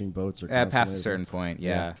 The fishing boats are past a certain point,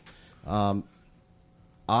 yeah.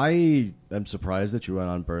 I am surprised that you went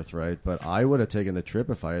on Birthright, but I would have taken the trip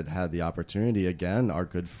if I had had the opportunity. Again, our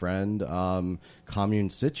good friend Commune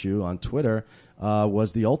Situ on Twitter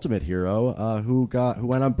was the ultimate hero who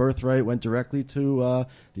went on Birthright, went directly to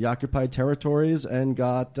the occupied territories, and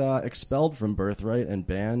got expelled from Birthright and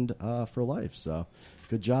banned for life. So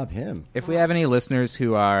good job, him. If we have any listeners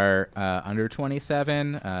who are under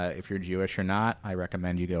 27, if you're Jewish or not, I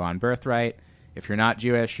recommend you go on Birthright. If you're not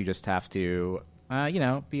Jewish, you just have to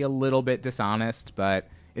be a little bit dishonest, but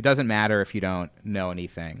it doesn't matter if you don't know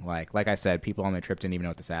anything. Like I said, people on my trip didn't even know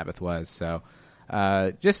what the Sabbath was. So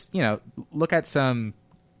just look at some.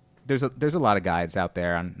 There's a lot of guides out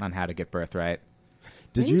there on how to get Birthright.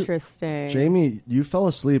 Interesting. Jamie, you fell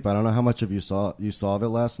asleep. I don't know how much of you saw of it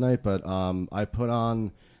last night, but I put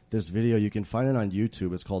on this video. You can find it on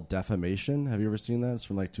YouTube. It's called Defamation. Have you ever seen that? It's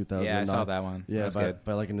from like 2009. Yeah, I saw that one. Yeah, that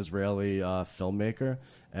by like an Israeli filmmaker.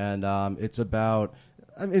 And it's about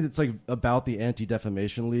the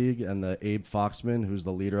Anti-Defamation League and the Abe Foxman, who's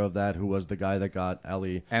the leader of that, who was the guy that got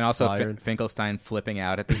Ellie and also fired. Finkelstein flipping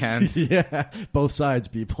out at the end. Yeah, both sides,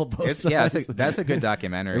 people. Sides. Yeah, that's a good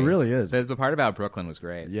documentary. It really is. The part about Brooklyn was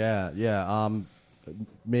great. Yeah.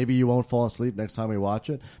 Maybe you won't fall asleep next time we watch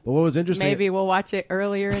it. But what was interesting... Maybe we'll watch it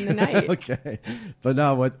earlier in the night. Okay. But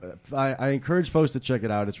no, what I encourage folks to check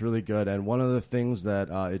it out. It's really good. And one of the things that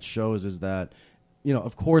it shows is that,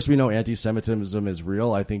 of course we know anti-Semitism is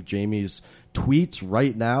real. I think Jamie's tweets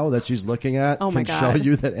right now that she's looking at can show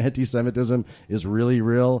you that anti-Semitism is really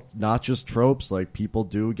real, not just tropes. Like, people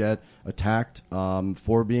do get attacked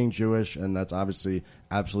for being Jewish, and that's obviously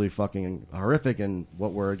absolutely fucking horrific and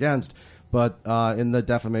what we're against. But in the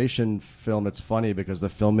defamation film, it's funny because the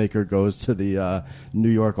filmmaker goes to the New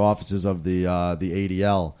York offices of the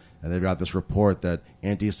ADL, and they've got this report that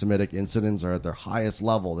anti-Semitic incidents are at their highest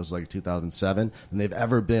level. This is like 2007, and they've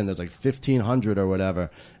ever been. There's like 1,500 or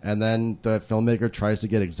whatever. And then the filmmaker tries to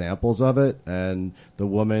get examples of it, and the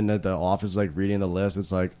woman at the office is like reading the list.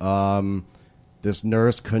 It's like, this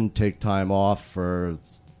nurse couldn't take time off for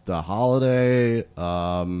the holiday.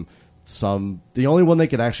 The only one they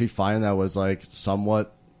could actually find that was like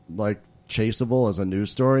somewhat like chaseable as a news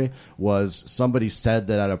story was somebody said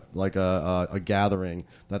that at a gathering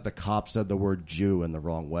that the cop said the word Jew in the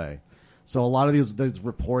wrong way. So a lot of these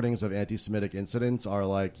reportings of anti-Semitic incidents are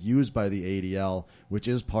like used by the ADL, which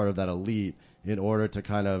is part of that elite, in order to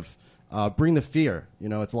kind of bring the fear.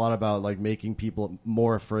 It's a lot about like making people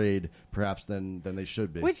more afraid, perhaps, than they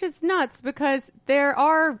should be. Which is nuts because there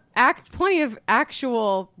are plenty of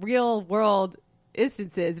actual real world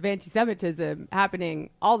instances of anti-Semitism happening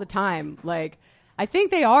all the time. Like, I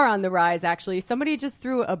think they are on the rise. Actually, somebody just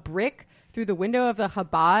threw a brick through the window of the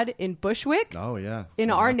Chabad in Bushwick. Oh yeah,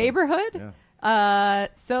 in our neighborhood. Yeah.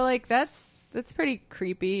 So like that's pretty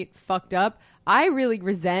creepy, fucked up. I really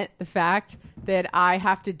resent the fact that I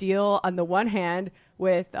have to deal, on the one hand,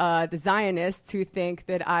 with the Zionists who think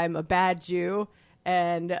that I'm a bad Jew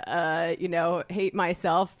and, hate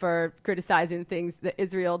myself for criticizing things that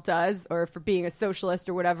Israel does or for being a socialist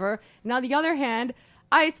or whatever. And on the other hand,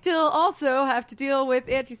 I still also have to deal with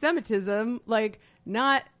anti-Semitism. Like,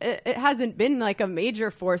 it hasn't been like a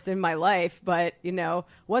major force in my life, but,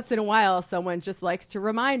 once in a while someone just likes to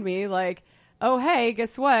remind me, like, oh, hey,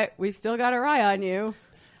 guess what? We've still got our eye on you.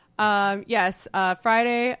 Yes,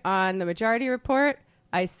 Friday on the Majority Report,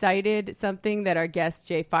 I cited something that our guest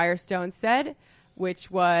Jay Firestone said,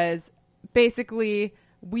 which was basically,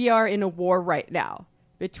 we are in a war right now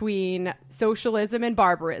between socialism and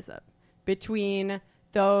barbarism, between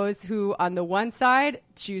those who on the one side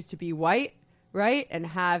choose to be white, right, and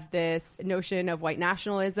have this notion of white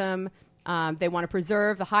nationalism. They want to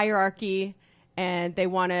preserve the hierarchy, and they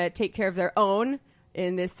want to take care of their own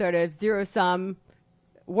in this sort of zero-sum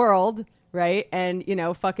world, right? And,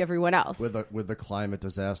 fuck everyone else. With the climate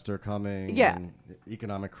disaster coming, Yeah. and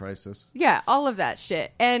economic crisis. Yeah, all of that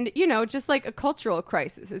shit. And, just like a cultural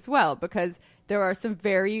crisis as well, because there are some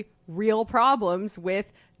very real problems with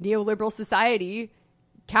neoliberal society,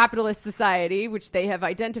 capitalist society, which they have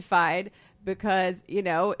identified, because,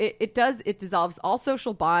 it dissolves all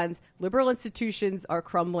social bonds. Liberal institutions are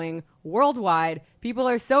crumbling worldwide. People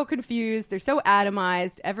are so confused. They're so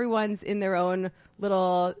atomized. Everyone's in their own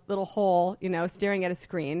little hole, staring at a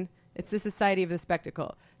screen. It's the society of the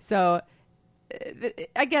spectacle. So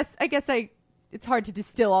I guess it's hard to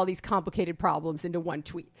distill all these complicated problems into one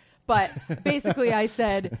tweet. But basically, I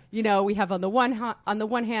said, we have on the one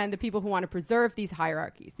hand the people who want to preserve these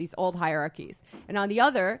hierarchies, these old hierarchies, and on the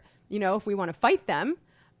other, if we want to fight them,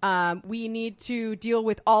 we need to deal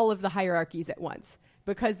with all of the hierarchies at once,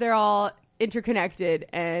 because they're all interconnected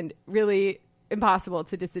and really impossible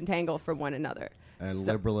to disentangle from one another. And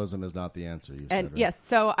liberalism is not the answer. You And said, right? yes,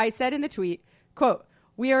 so I said in the tweet, quote,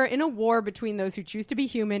 "We are in a war between those who choose to be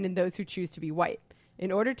human and those who choose to be white.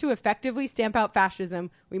 In order to effectively stamp out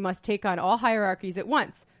fascism, we must take on all hierarchies at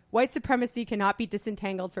once. White supremacy cannot be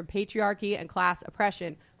disentangled from patriarchy and class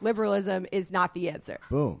oppression. Liberalism is not the answer."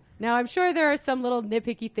 Boom. Now, I'm sure there are some little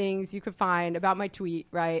nitpicky things you could find about my tweet,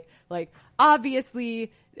 right? Like,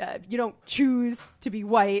 obviously, you don't choose to be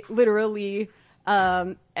white, literally.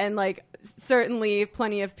 And, like, certainly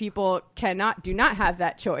plenty of people do not have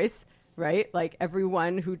that choice, right? Like,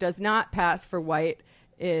 everyone who does not pass for white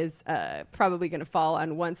is probably going to fall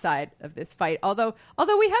on one side of this fight. Although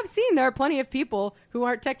we have seen there are plenty of people who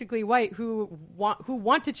aren't technically white who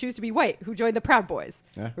want to choose to be white, who joined the Proud Boys,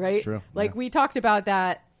 Yeah, right? that's true. Like Yeah. we talked about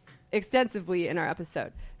that extensively in our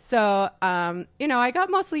episode. So, I got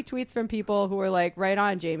mostly tweets from people who were like, "Right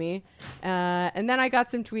on, Jamie," and then I got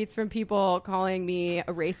some tweets from people calling me a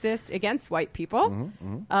racist against white people,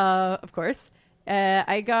 of course.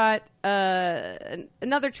 I got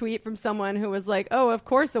another tweet from someone who was like, "Oh, of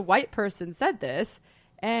course a white person said this."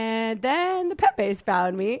 And then the Pepes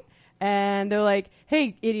found me and they're like,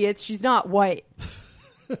 "Hey, idiots, she's not white."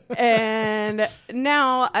 And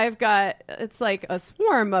now I've got, it's like a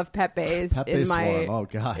swarm of Pepes Pepe in my, swarm. Oh,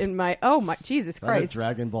 God. oh my, Jesus Is that Christ. a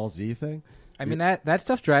Dragon Ball Z thing? I mean, that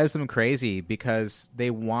stuff drives them crazy because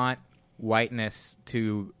they want whiteness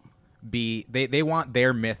to be they want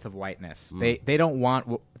their myth of whiteness. They don't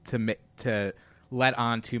want to let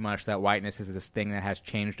on too much that whiteness is this thing that has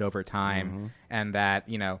changed over time, and that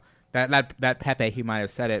that Pepe, he might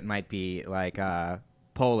have said it, might be like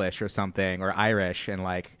Polish or something, or Irish, and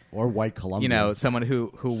like, Or white Colombian. someone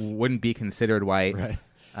who wouldn't be considered white. Right.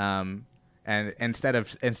 And instead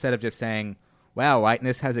of just saying, wow,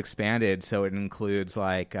 whiteness has expanded, so it includes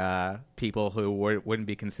like people who wouldn't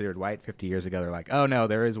be considered white 50 years ago. They're like, oh no,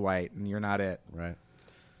 there is white, and you're not it. Right.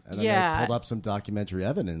 And then Yeah. they pulled up some documentary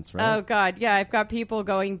evidence, right? Oh God, yeah, I've got people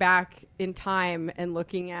going back in time and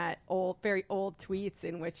looking at very old tweets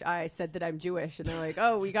in which I said that I'm Jewish, and they're like,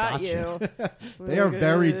 "Oh, we got you." They are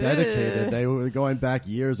very dedicated. They were going back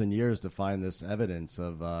years and years to find this evidence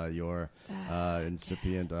of your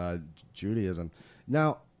incipient Judaism.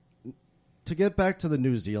 Now, to get back to the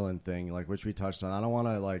New Zealand thing, like which we touched on, I don't want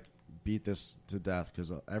to like beat this to death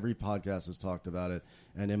because every podcast has talked about it.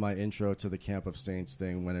 And in my intro to the Camp of Saints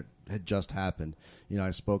thing, when it had just happened, I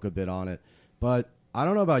spoke a bit on it. But I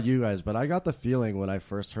don't know about you guys, but I got the feeling when I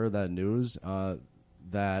first heard that news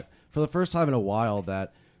that for the first time in a while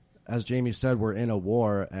that, as Jamie said, we're in a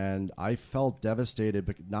war, and I felt devastated,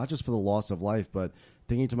 but not just for the loss of life, but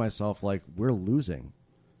thinking to myself, like, we're losing.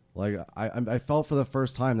 Like, I felt for the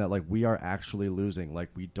first time that, like, we are actually losing. Like,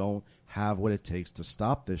 we don't have what it takes to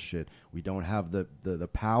stop this shit. We don't have the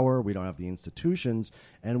power. We don't have the institutions.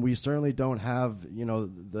 And we certainly don't have,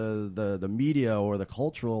 the media or the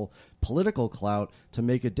cultural, political clout to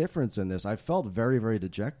make a difference in this. I felt very, very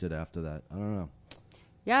dejected after that. I don't know.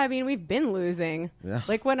 Yeah, I mean, we've been losing. Yeah.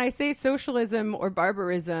 Like when I say socialism or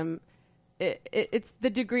barbarism, it's the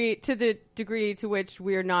degree to which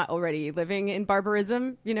we're not already living in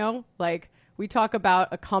barbarism. Like we talk about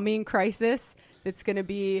a coming crisis that's going to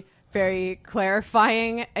be very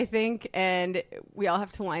clarifying, I think, and we all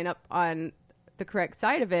have to line up on the correct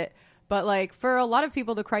side of it. But like for a lot of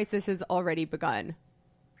people, the crisis has already begun.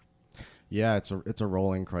 Yeah, it's a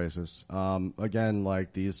rolling crisis. Again,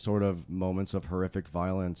 like these sort of moments of horrific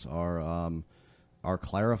violence are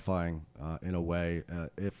clarifying in a way.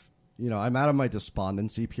 If I'm out of my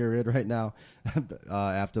despondency period right now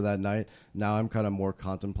after that night. Now I'm kind of more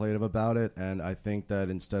contemplative about it. And I think that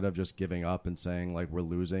instead of just giving up and saying like we're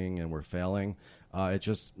losing and we're failing,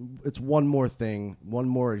 it's one more thing, one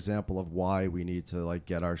more example of why we need to like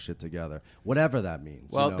get our shit together, whatever that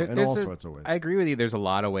means. Well, in all sorts of ways. I agree with you. There's a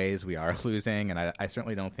lot of ways we are losing, and I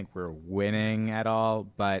certainly don't think we're winning at all.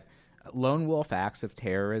 But lone wolf acts of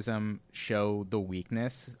terrorism show the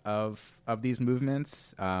weakness of these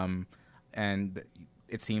movements, and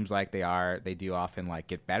it seems like they do often like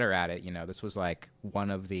get better at it. This was like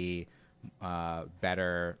one of the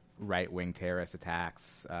better right-wing terrorist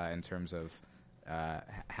attacks in terms of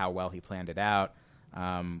how well he planned it out.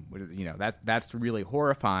 That's really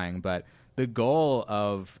horrifying. But the goal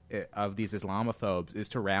of these Islamophobes is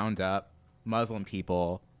to round up Muslim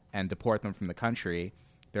people and deport them from the country.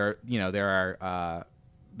 There are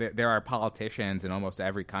politicians in almost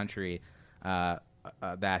every country that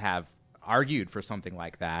have argued for something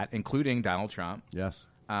like that, including Donald Trump. Yes.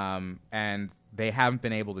 And they haven't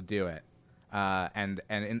been able to do it. And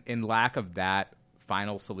in lack of that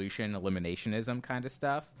final solution, eliminationism kind of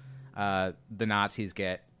stuff, the Nazis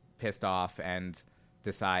get pissed off and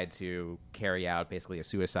decide to carry out basically a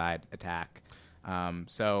suicide attack. Yeah,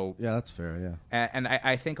 that's fair. Yeah, and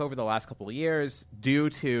I think over the last couple of years, due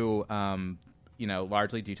to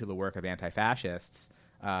largely due to the work of anti-fascists,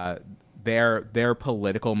 their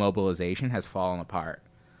political mobilization has fallen apart.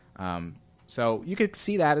 So you could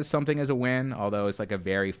see that as something as a win, although it's like a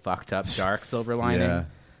very fucked up dark silver lining.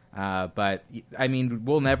 Yeah. But I mean,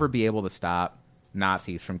 we'll never be able to stop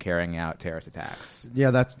Nazis from carrying out terrorist attacks.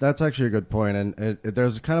 Yeah, that's actually a good point, and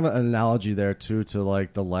there's kind of an analogy there too to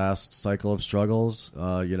like the last cycle of struggles, in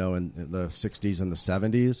the 60s and the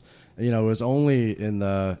 70s. It was only in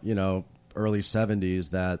the early 70s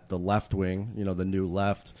that the left wing, the new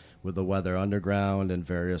left with the Weather Underground and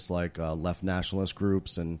various like left nationalist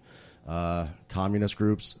groups and communist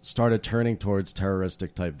groups started turning towards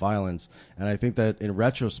terroristic type violence. And I think that in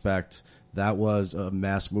retrospect, that was a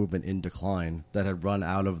mass movement in decline that had run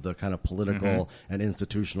out of the kind of political and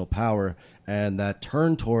institutional power, and that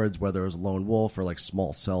turned towards whether it was lone wolf or like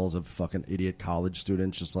small cells of fucking idiot college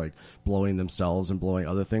students just like blowing themselves and blowing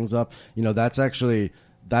other things up. That's actually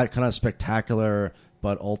that kind of spectacular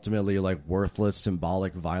but ultimately like worthless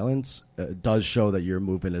symbolic violence does show that your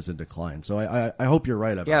movement is in decline. So I hope you're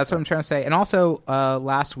right about that. Yeah, that's what I'm trying to say. And also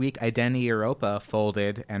last week, Identity Europa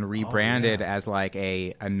folded and rebranded as like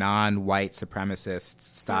a non-white supremacist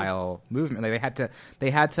style movement. Like they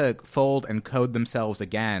had to fold and code themselves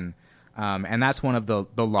again. And that's one of the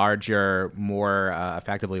larger, more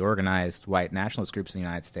effectively organized white nationalist groups in the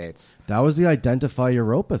United States. That was the Identify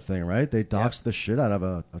Europa thing, right? They doxed the shit out of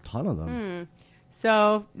a ton of them.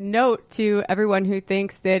 So, note to everyone who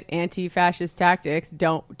thinks that anti-fascist tactics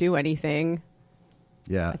don't do anything.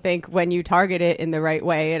 Yeah. I think when you target it in the right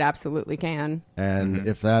way, it absolutely can. And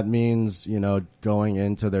if that means, going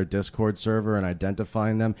into their Discord server and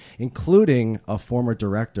identifying them, including a former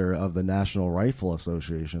director of the National Rifle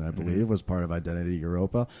Association, I believe, was part of Identity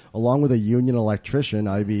Europa, along with a union electrician,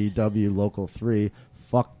 IBEW Local 3,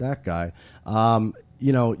 fuck that guy.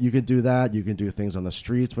 You could do that. You can do things on the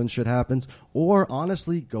streets when shit happens. Or,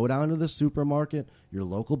 honestly, go down to the supermarket, your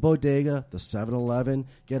local bodega, the 7-Eleven,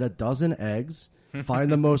 get a dozen eggs,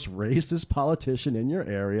 find the most racist politician in your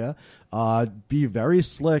area, be very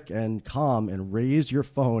slick and calm, and raise your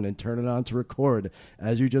phone and turn it on to record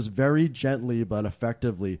as you just very gently but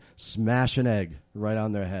effectively smash an egg right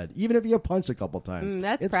on their head, even if you get punched a couple times.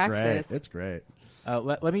 That's it's praxis. Great. It's great.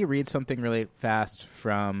 Let me read something really fast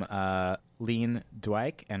from Lean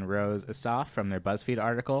Dwight and Rose Asaf from their BuzzFeed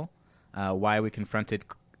article, Why We Confronted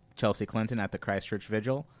Chelsea Clinton at the Christchurch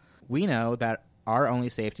Vigil. We know that our only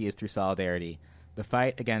safety is through solidarity. The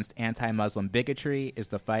fight against anti-Muslim bigotry is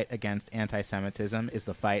the fight against anti-Semitism, is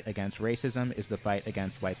the fight against racism, is the fight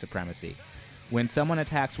against white supremacy. When someone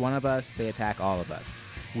attacks one of us, they attack all of us.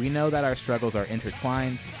 We know that our struggles are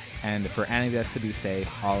intertwined, and for any of us to be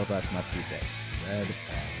safe, all of us must be safe. Red X.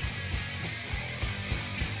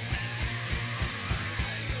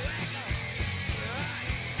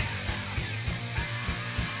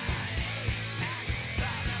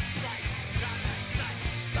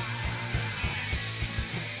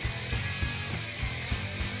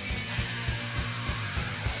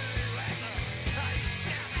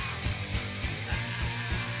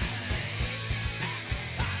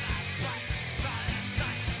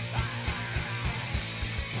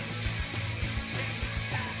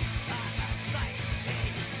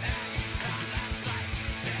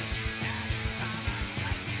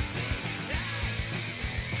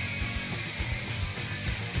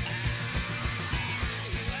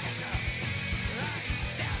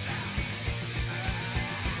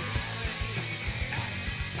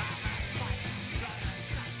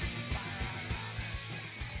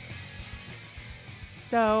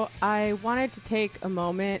 So I wanted to take a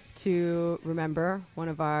moment to remember one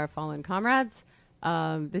of our fallen comrades.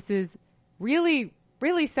 This is really,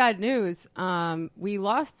 really sad news. We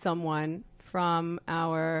lost someone from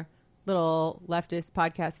our little leftist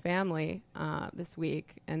podcast family this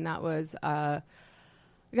week, and that was a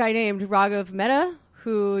guy named Raghav Mehta,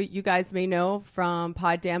 who you guys may know from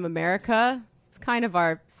Pod Damn America. It's kind of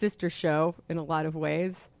our sister show in a lot of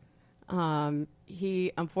ways.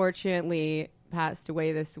 He unfortunately passed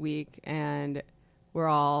away this week, and we're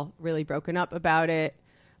all really broken up about it.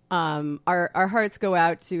 Our hearts go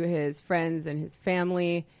out to his friends and his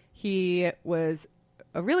family. He was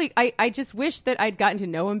a really, I just wish that I'd gotten to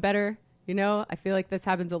know him better. You know, I feel like this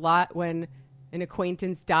happens a lot when an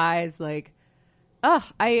acquaintance dies. Like, oh,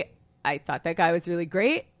 I thought that guy was really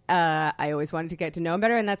great. I always wanted to get to know him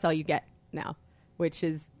better, and that's all you get now, which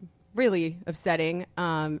is really upsetting.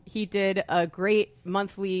 He did a great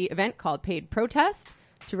monthly event called Paid Protest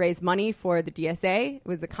to raise money for the DSA. It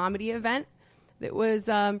was a comedy event that was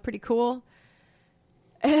pretty cool.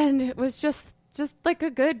 And it was just like a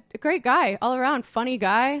great guy, all around funny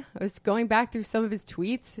guy. I was going back through some of his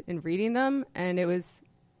tweets and reading them, and it was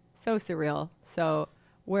so surreal. So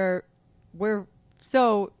we're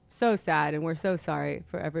so sad, and we're so sorry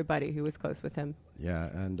for everybody who was close with him. Yeah,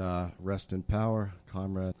 and rest in power,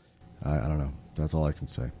 comrade. I don't know. That's all I can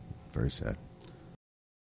say. Very sad.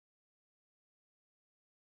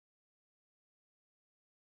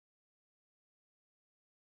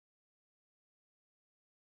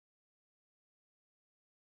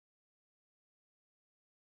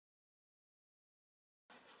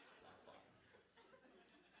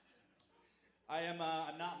 I'm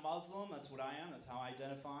not Muslim. That's what I am. That's how I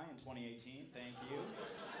identify in 2018. Thank you.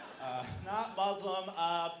 Not Muslim.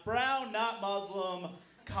 Brown, not Muslim.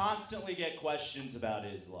 Constantly get questions about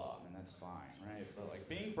Islam, and that's fine, right? But like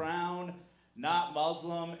being brown, not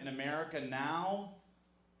Muslim in America now,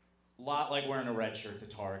 a lot like wearing a red shirt to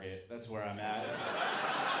Target. That's where I'm at.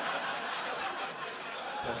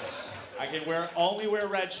 So I can only wear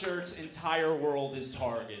red shirts. Entire world is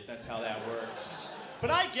Target. That's how that works.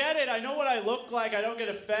 But I get it. I know what I look like. I don't get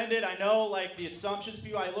offended. I know like the assumptions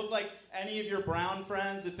people. I look like any of your brown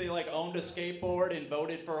friends if they like owned a skateboard and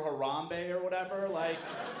voted for Harambe or whatever. Like,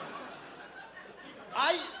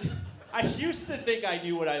 I used to think I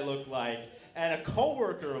knew what I looked like, and a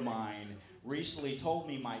coworker of mine recently told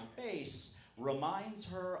me my face reminds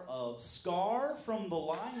her of Scar from The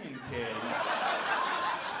Lion King.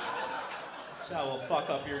 That will fuck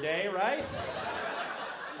up your day, right?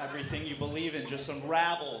 Everything you believe in just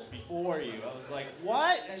unravels before you. I was like,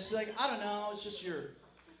 what? And she's like, I don't know, it's just your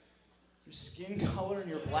skin color and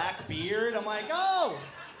your black beard. I'm like, oh,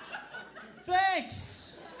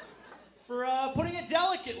 thanks for putting it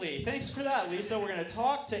delicately. Thanks for that, Lisa. We're gonna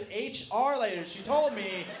talk to HR later. She told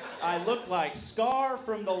me I look like Scar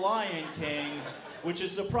from The Lion King, which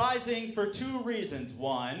is surprising for two reasons.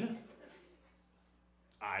 One,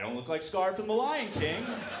 I don't look like Scar from The Lion King.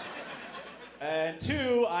 And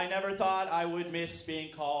two, I never thought I would miss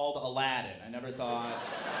being called Aladdin. I never thought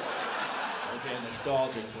I would get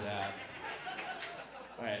nostalgic for that.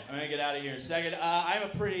 All right, I'm gonna get out of here in a second. I'm a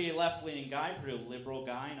pretty left-leaning guy, pretty liberal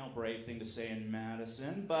guy. No brave thing to say in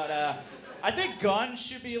Madison, but I think guns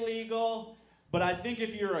should be illegal. But I think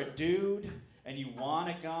if you're a dude and you want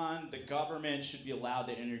a gun, the government should be allowed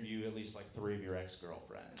to interview at least like 3 of your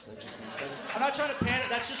ex-girlfriends. That just makes sense. I'm not trying to panic.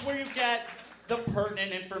 That's just where you get the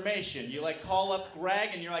pertinent information. You like call up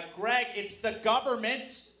Greg and you're like, Greg, it's the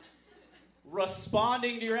government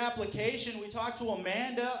responding to your application. We talked to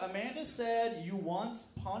Amanda. Amanda said you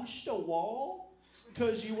once punched a wall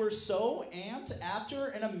because you were so amped after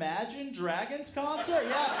an Imagine Dragons concert.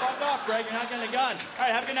 Yeah, fuck off, Greg. You're not getting a gun. All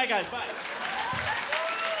right, have a good night, guys. Bye.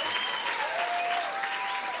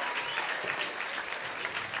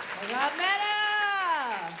 I got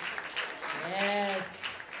Meta! Yes.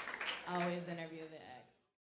 Always interview the